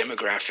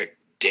demographic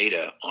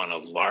data on a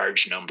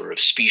large number of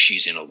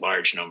species in a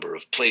large number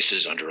of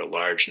places under a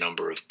large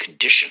number of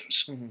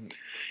conditions. Mm-hmm.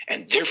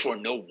 And therefore,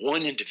 no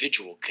one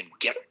individual can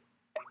get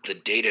the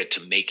data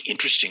to make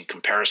interesting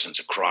comparisons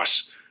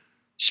across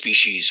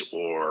species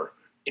or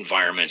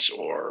environments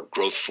or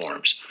growth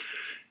forms.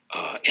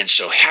 And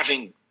so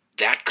having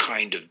that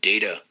kind of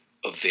data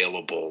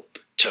available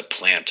to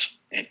plant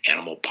and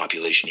animal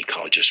population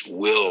ecologists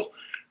will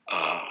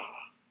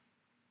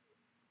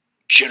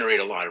generate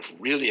a lot of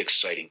really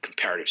exciting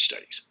comparative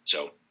studies.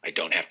 So I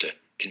don't have to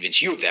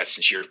convince you of that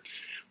since you're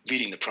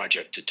leading the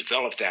project to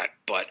develop that,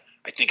 but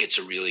I think it's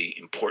a really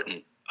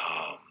important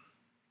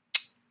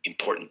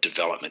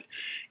development.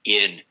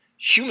 In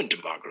human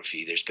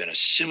demography, there's been a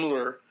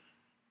similar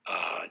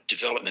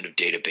development of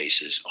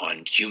databases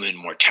on human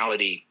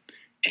mortality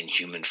and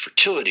human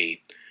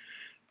fertility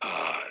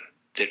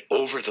that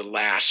over the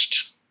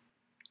last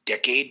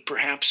decade,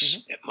 perhaps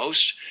mm-hmm. at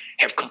most,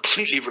 have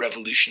completely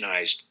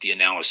revolutionized the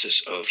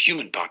analysis of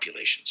human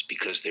populations,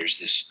 because there's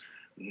this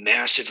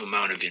massive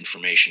amount of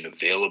information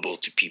available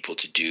to people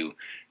to do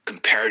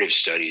comparative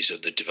studies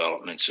of the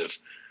developments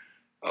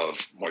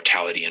of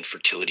mortality and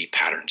fertility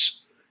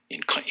patterns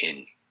in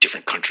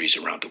different countries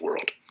around the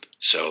world.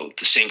 So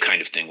the same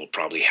kind of thing will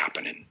probably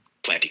happen in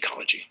plant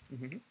ecology.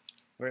 Mm-hmm.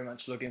 Very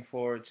much looking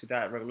forward to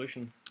that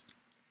revolution.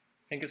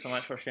 Thank you so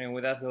much for sharing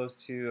with us those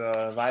two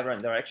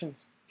vibrant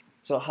directions.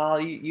 So Hal,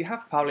 you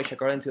have published,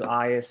 according to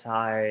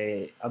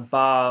ISI,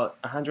 about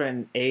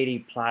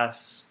 180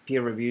 plus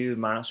peer-reviewed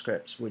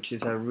manuscripts, which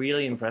is a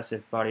really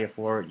impressive body of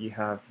work you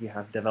have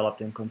developed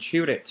and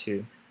contributed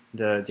to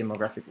the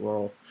demographic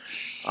world.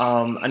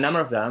 A number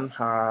of them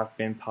have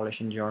been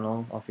published in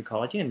Journal of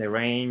Ecology, and they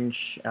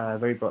range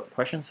very broad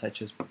questions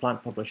such as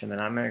plant population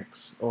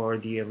dynamics or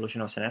the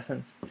evolution of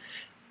senescence.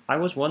 I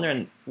was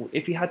wondering,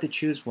 if you had to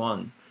choose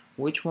one,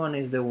 which one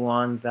is the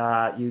one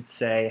that you'd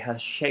say has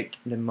shaped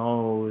the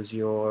most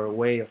your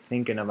way of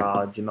thinking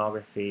about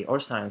demography or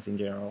science in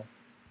general?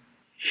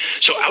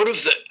 So out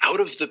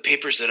of the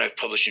papers that I've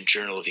published in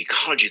Journal of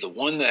Ecology, the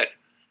one that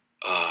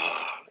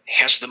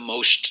has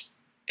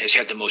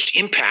had the most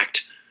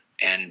impact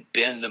and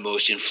been the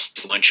most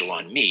influential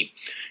on me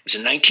is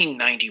a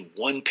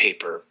 1991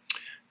 paper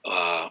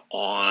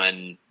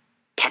on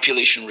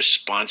population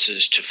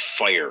responses to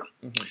fire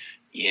mm-hmm.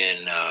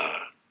 in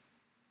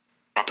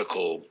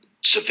tropical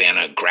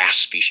savanna grass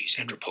species,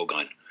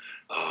 Andropogon.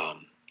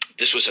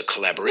 This was a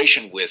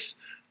collaboration with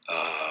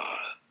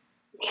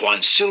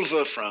Juan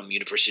Silva from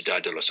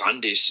Universidad de los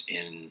Andes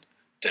in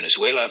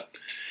Venezuela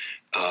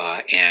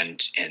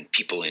and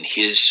people in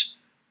his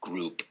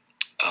group.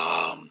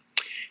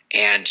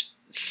 And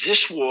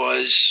this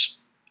was,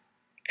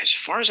 as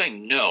far as I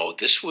know,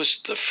 this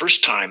was the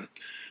first time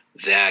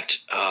that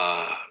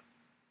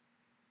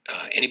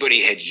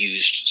anybody had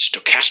used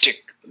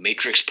stochastic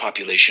matrix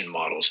population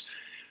models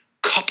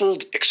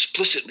coupled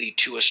explicitly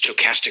to a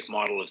stochastic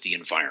model of the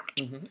environment.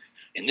 Mm-hmm.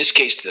 In this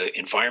case, the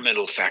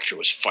environmental factor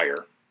was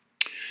fire.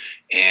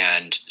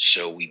 And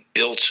so we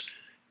built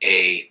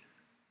a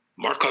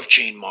Markov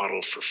chain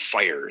model for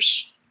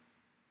fires,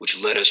 which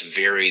let us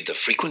vary the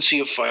frequency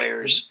of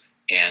fires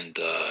and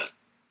the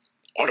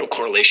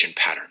autocorrelation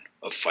pattern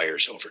of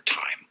fires over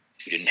time.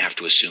 We didn't have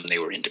to assume they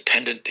were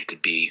independent. They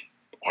could be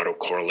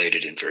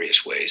autocorrelated in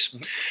various ways.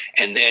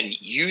 And then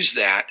use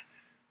that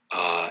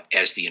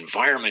as the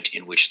environment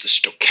in which the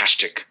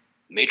stochastic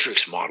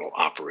matrix model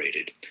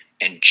operated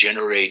and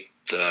generate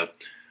the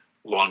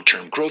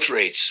long-term growth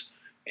rates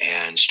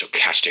and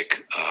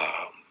stochastic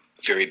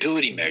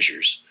variability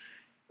measures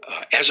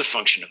as a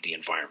function of the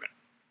environment.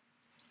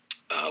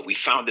 We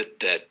found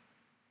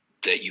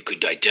that you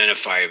could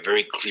identify a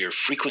very clear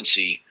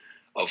frequency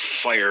of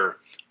fire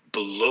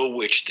below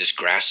which this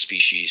grass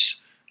species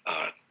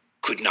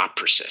could not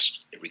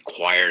persist. It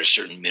required a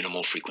certain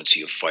minimal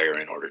frequency of fire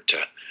in order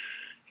to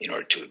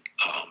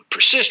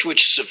persist,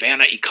 which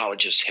savanna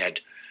ecologists had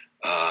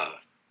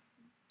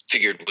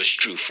figured was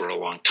true for a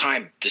long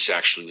time. This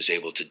actually was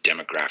able to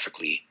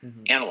demographically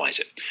analyze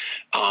it.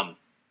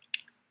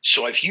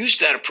 So I've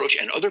used that approach,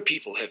 and other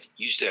people have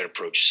used that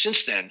approach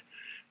since then.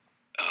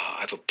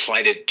 I've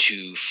applied it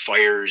to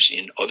fires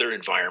in other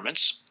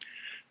environments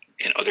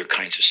and other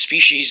kinds of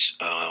species,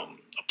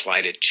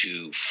 applied it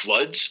to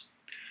floods,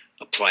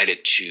 applied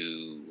it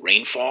to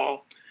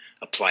rainfall,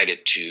 applied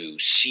it to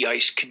sea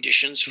ice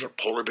conditions for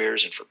polar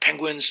bears and for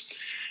penguins.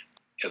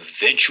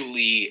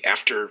 Eventually,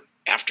 after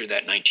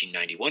that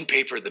 1991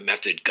 paper, the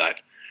method got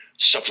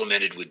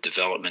supplemented with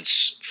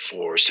developments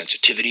for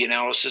sensitivity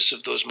analysis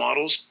of those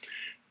models.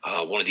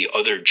 One of the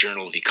other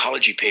Journal of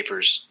Ecology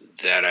papers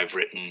that I've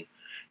written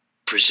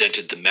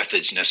presented the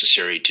methods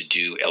necessary to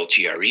do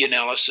LTRE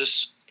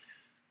analysis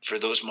for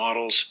those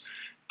models.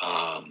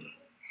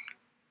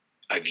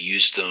 I've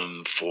used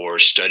them for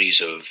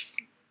studies of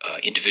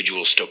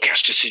individual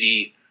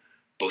stochasticity,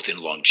 both in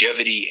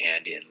longevity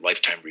and in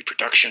lifetime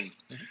reproduction,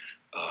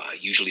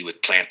 usually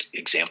with plant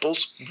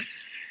examples.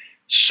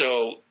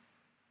 So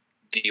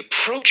the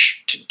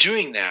approach to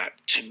doing that,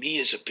 to me,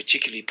 is a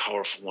particularly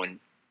powerful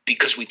one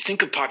because we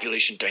think of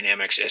population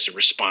dynamics as a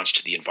response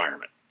to the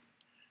environment.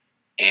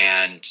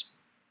 And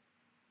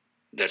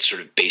that's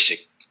sort of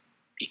basic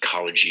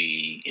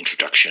ecology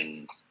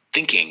introduction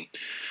thinking.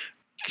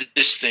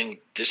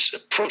 This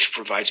approach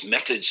provides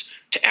methods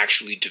to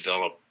actually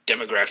develop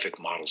demographic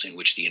models in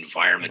which the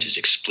environment is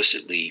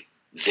explicitly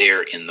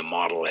there in the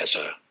model as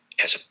a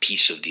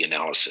piece of the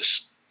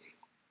analysis.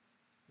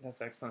 That's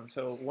excellent.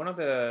 So one of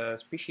the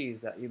species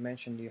that you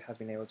mentioned you have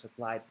been able to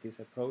apply this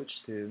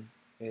approach to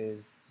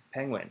is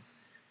penguin.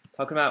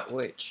 Talking about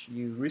which,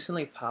 you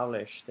recently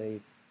published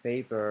a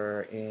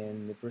paper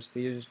in the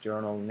prestigious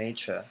journal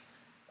Nature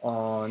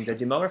on the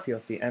demography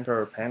of the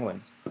emperor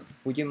penguin.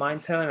 Would you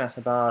mind telling us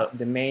about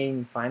the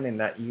main finding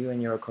that you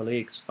and your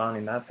colleagues found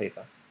in that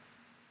paper?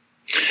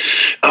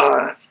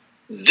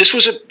 This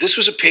was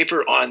a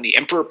paper on the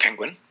emperor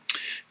penguin.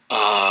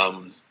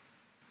 I've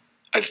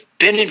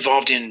been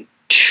involved in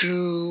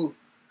 2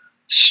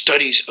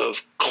 studies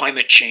of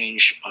climate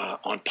change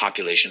on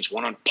populations,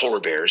 one on polar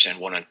bears and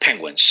one on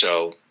penguins.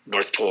 So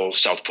North Pole,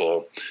 South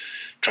Pole,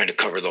 trying to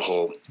cover the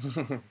whole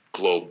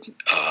globe.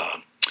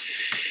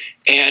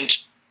 And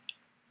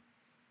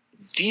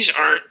these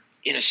are,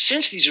 in a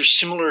sense, these are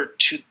similar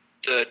to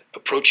the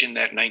approach in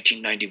that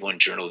 1991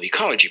 Journal of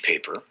Ecology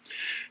paper.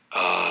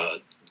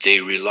 They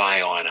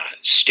rely on a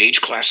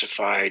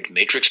stage-classified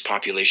matrix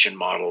population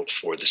model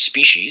for the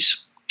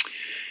species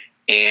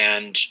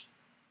and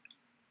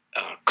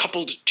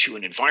coupled to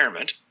an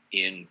environment.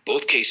 In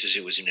both cases,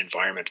 it was an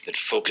environment that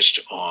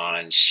focused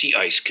on sea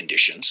ice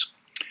conditions.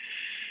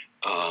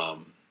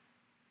 The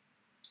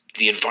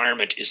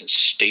environment isn't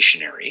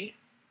stationary,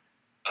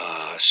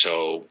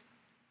 so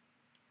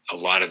a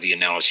lot of the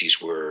analyses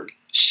were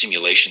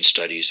simulation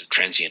studies of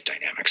transient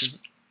dynamics.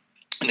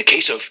 In the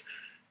case of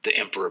the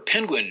emperor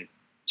penguin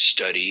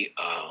study,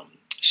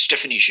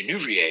 Stephanie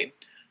Genouvrier,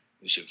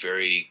 who's a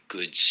very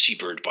good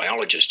seabird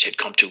biologist, had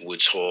come to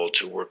Woods Hole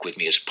to work with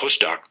me as a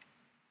postdoc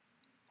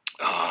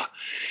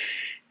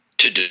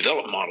to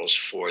develop models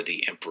for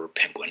the emperor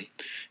penguin.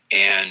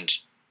 And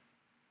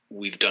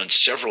we've done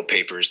several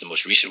papers, the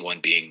most recent one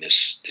being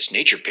this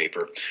Nature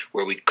paper,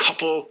 where we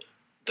couple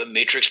the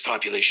matrix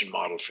population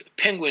model for the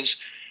penguins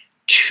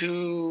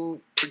to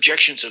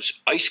projections of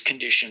ice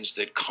conditions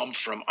that come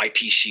from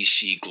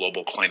IPCC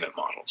global climate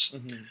models.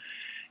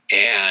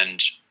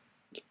 And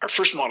our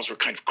first models were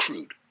kind of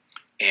crude.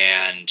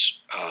 And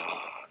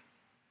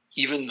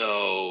even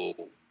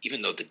though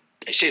the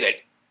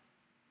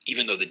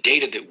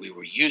data that we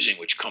were using,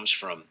 which comes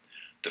from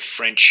the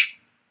French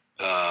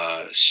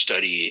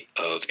study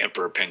of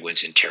emperor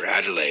penguins in Terre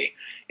Adelaide,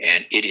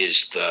 and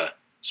it's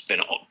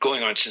been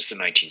going on since the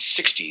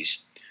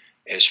 1960s.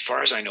 As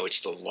far as I know,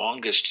 it's the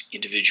longest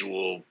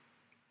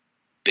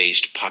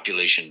individual-based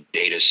population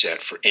data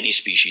set for any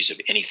species of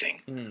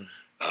anything,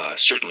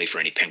 certainly for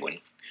any penguin.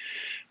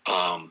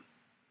 Our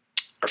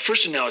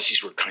first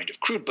analyses were kind of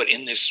crude, but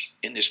in this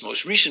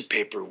most recent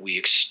paper, we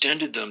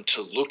extended them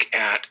to look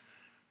at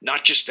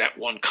not just that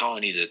one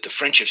colony that the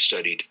French have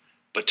studied,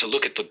 but to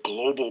look at the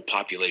global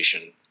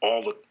population,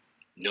 all the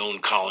known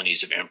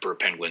colonies of emperor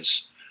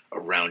penguins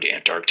around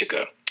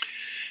Antarctica.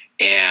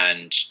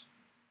 And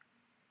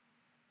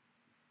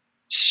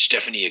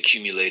Stephanie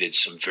accumulated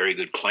some very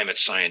good climate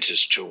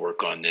scientists to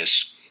work on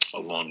this,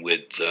 along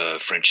with the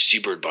French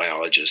seabird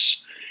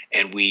biologists.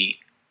 And we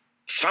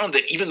found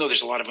that even though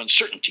there's a lot of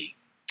uncertainty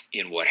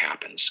in what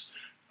happens,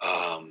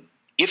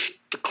 if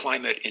the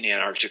climate in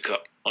Antarctica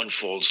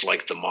unfolds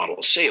like the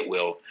models say it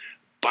will,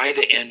 by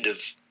the end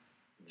of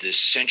this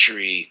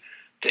century,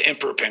 the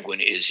emperor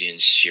penguin is in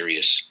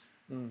serious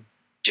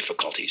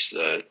difficulties.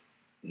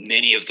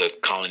 Many of the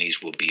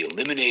colonies will be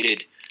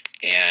eliminated,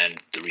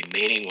 and the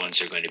remaining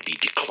ones are going to be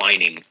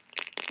declining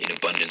in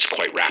abundance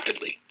quite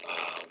rapidly.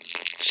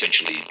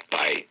 Essentially,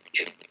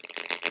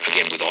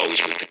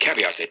 with the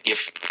caveat that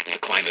if the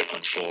climate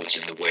unfolds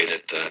in the way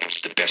that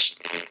the best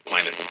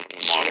climate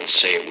models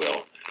say it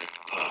will,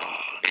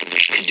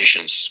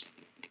 conditions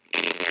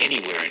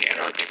anywhere in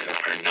Antarctica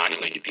are not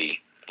going to be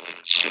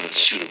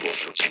suitable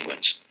for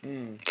penguins,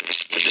 for the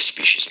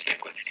species of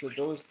penguin. Anyway.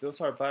 So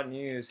those are bad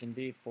news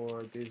indeed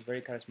for this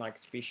very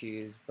charismatic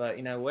species, but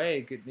in a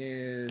way, good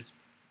news,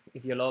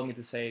 if you allow me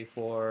to say,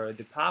 to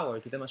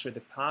demonstrate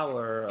the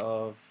power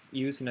of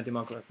using a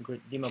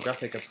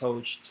demographic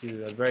approach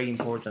to a very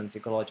important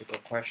ecological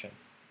question.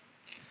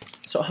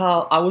 So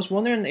Hal, I was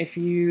wondering if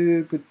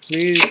you could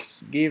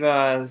please give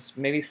us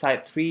maybe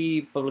cite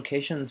 3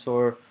 publications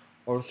or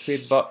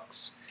 3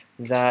 books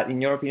that, in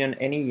your opinion,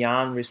 any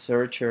young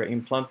researcher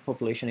in plant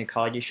population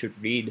ecology should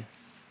read.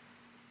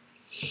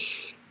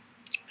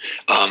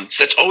 So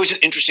that's always an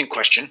interesting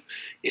question.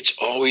 It's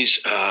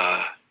always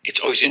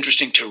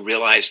interesting to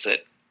realize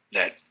that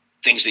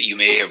things that you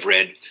may have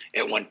read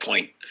at one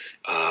point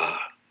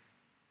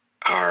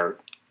are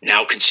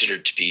now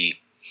considered to be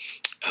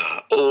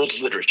old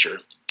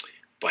literature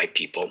by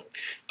people.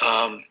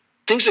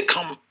 Things that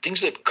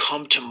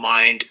come to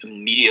mind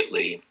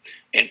immediately,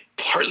 and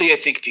partly I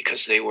think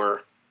because they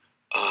were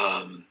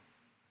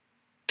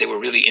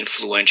really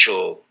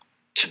influential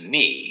to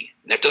me.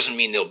 That doesn't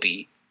mean they'll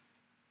be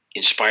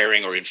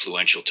inspiring or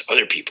influential to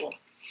other people.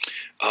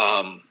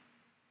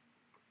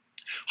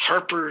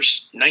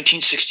 Harper's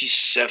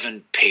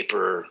 1967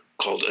 paper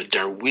called A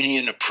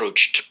Darwinian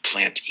Approach to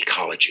Plant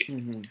Ecology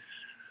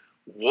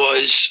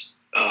was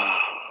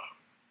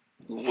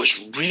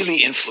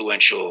really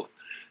influential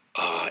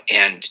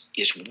and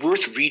is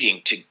worth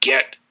reading to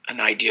get an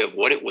idea of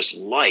what it was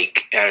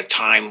like at a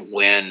time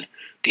when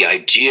the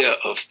idea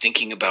of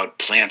thinking about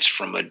plants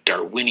from a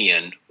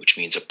Darwinian, which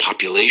means a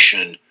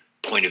population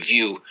point of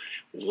view,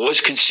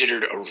 was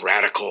considered a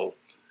radical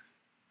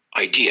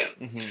idea.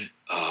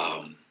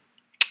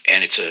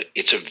 And it's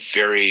a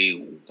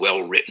very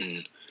well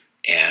written,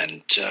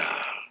 and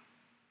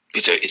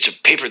it's a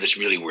paper that's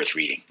really worth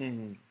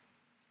reading.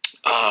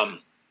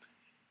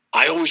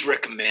 I always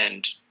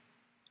recommend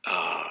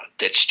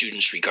that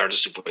students,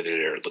 regardless of whether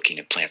they're looking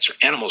at plants or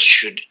animals,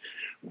 should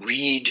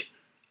read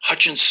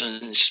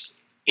Hutchinson's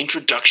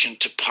Introduction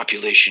to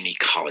Population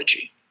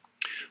Ecology.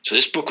 So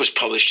this book was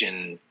published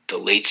in the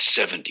late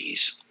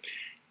 70s,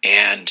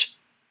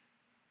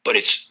 but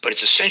it's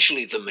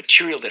essentially the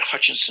material that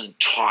Hutchinson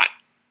taught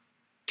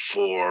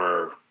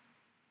for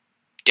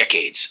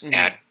decades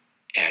at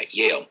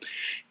Yale.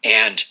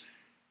 And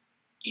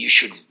you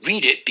should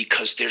read it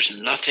because there's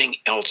nothing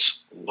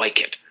else like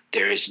it.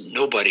 There is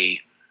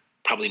nobody,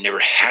 probably never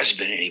has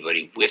been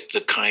anybody, with the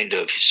kind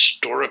of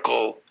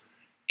historical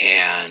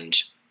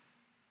and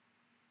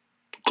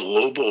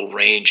global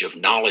range of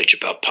knowledge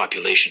about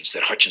populations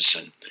that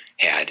Hutchinson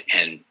had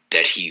and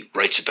that he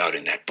writes about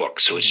in that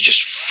book. So it's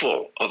just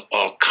full of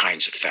all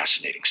kinds of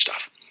fascinating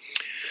stuff.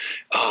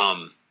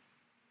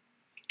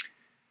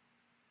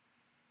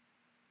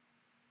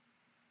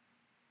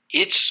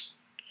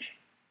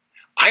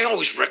 I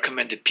always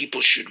recommend that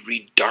people should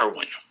read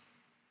Darwin,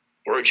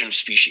 Origin of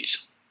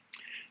Species.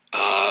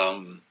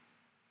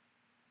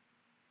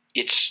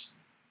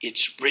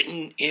 It's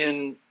written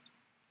in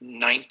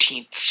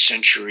 19th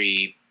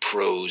century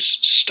prose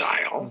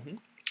style,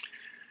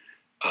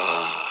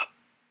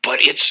 but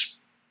it's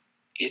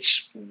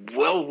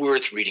well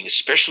worth reading.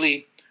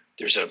 Especially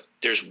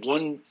there's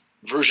one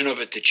version of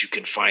it that you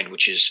can find,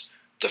 which is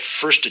the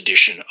first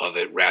edition of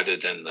it, rather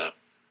than the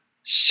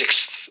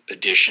 6th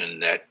edition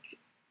that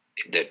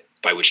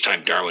by which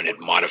time Darwin had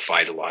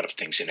modified a lot of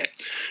things in it.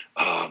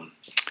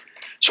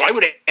 So I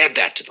would add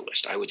that to the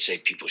list. I would say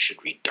people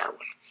should read Darwin.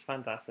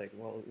 Fantastic.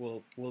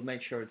 Well, we'll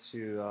make sure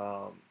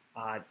to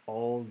add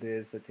all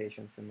these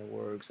citations in the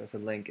works as a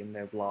link in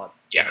their blog.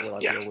 We'll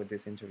deal with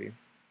this interview.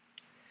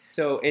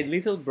 So a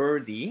little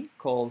birdie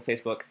called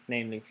Facebook,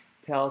 namely,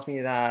 tells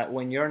me that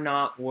when you're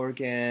not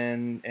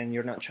working and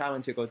you're not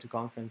traveling to go to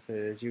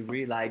conferences, you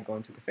really like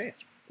going to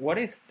cafes. What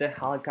is the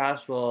Hal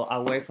Caswell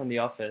away from the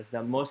office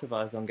that most of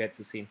us don't get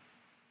to see?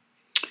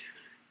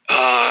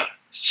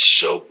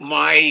 So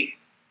my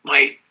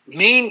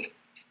main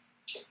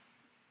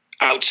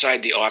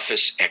outside the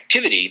office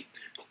activity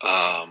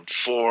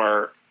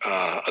for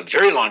a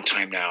very long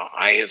time now,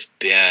 I have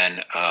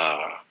been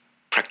a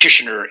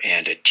practitioner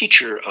and a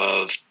teacher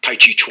of Tai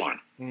Chi Chuan.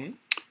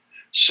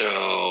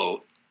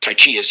 So Tai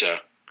Chi is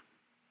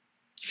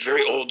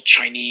very old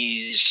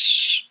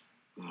Chinese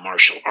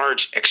martial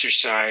arts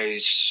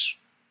exercise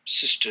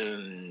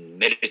system,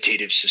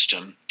 meditative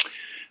system.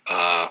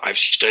 I've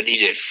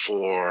studied it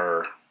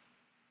for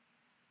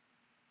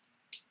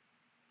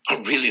a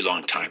really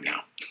long time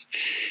now,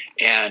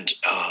 and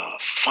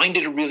find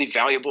it a really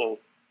valuable,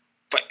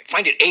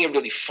 find it a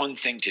really fun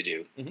thing to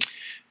do.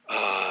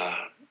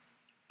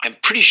 I'm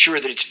pretty sure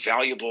that it's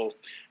valuable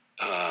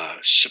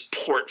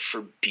support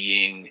for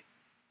being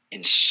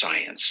in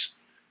science.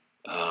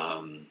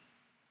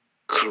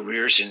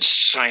 Careers in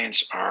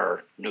science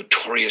are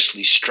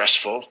notoriously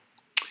stressful,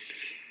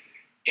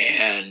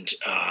 and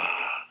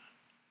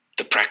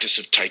the practice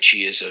of Tai Chi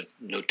is a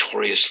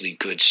notoriously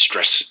good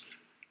stress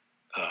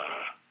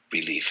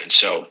relief. And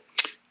so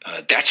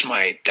that's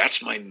my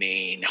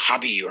main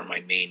hobby, or my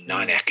main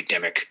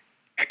non-academic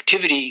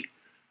activity.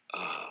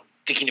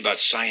 Thinking about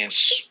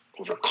science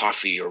over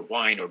coffee or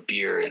wine or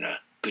beer in a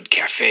good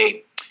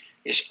cafe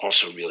is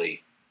also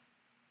really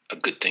a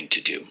good thing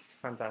to do.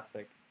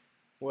 Fantastic.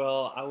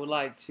 Well, I would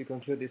like to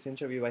conclude this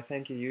interview by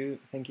thanking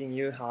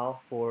you,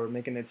 Hal, for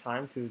making the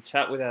time to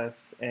chat with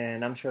us.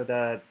 And I'm sure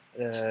that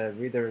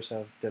readers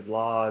of the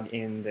blog,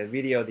 in the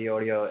video, the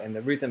audio, and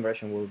the written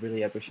version will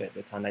really appreciate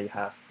the time that you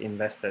have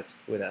invested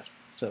with us.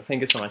 So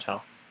thank you so much,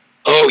 Hal.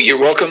 Oh, you're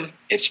welcome.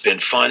 It's been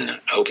fun.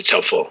 I hope it's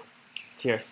helpful. Cheers.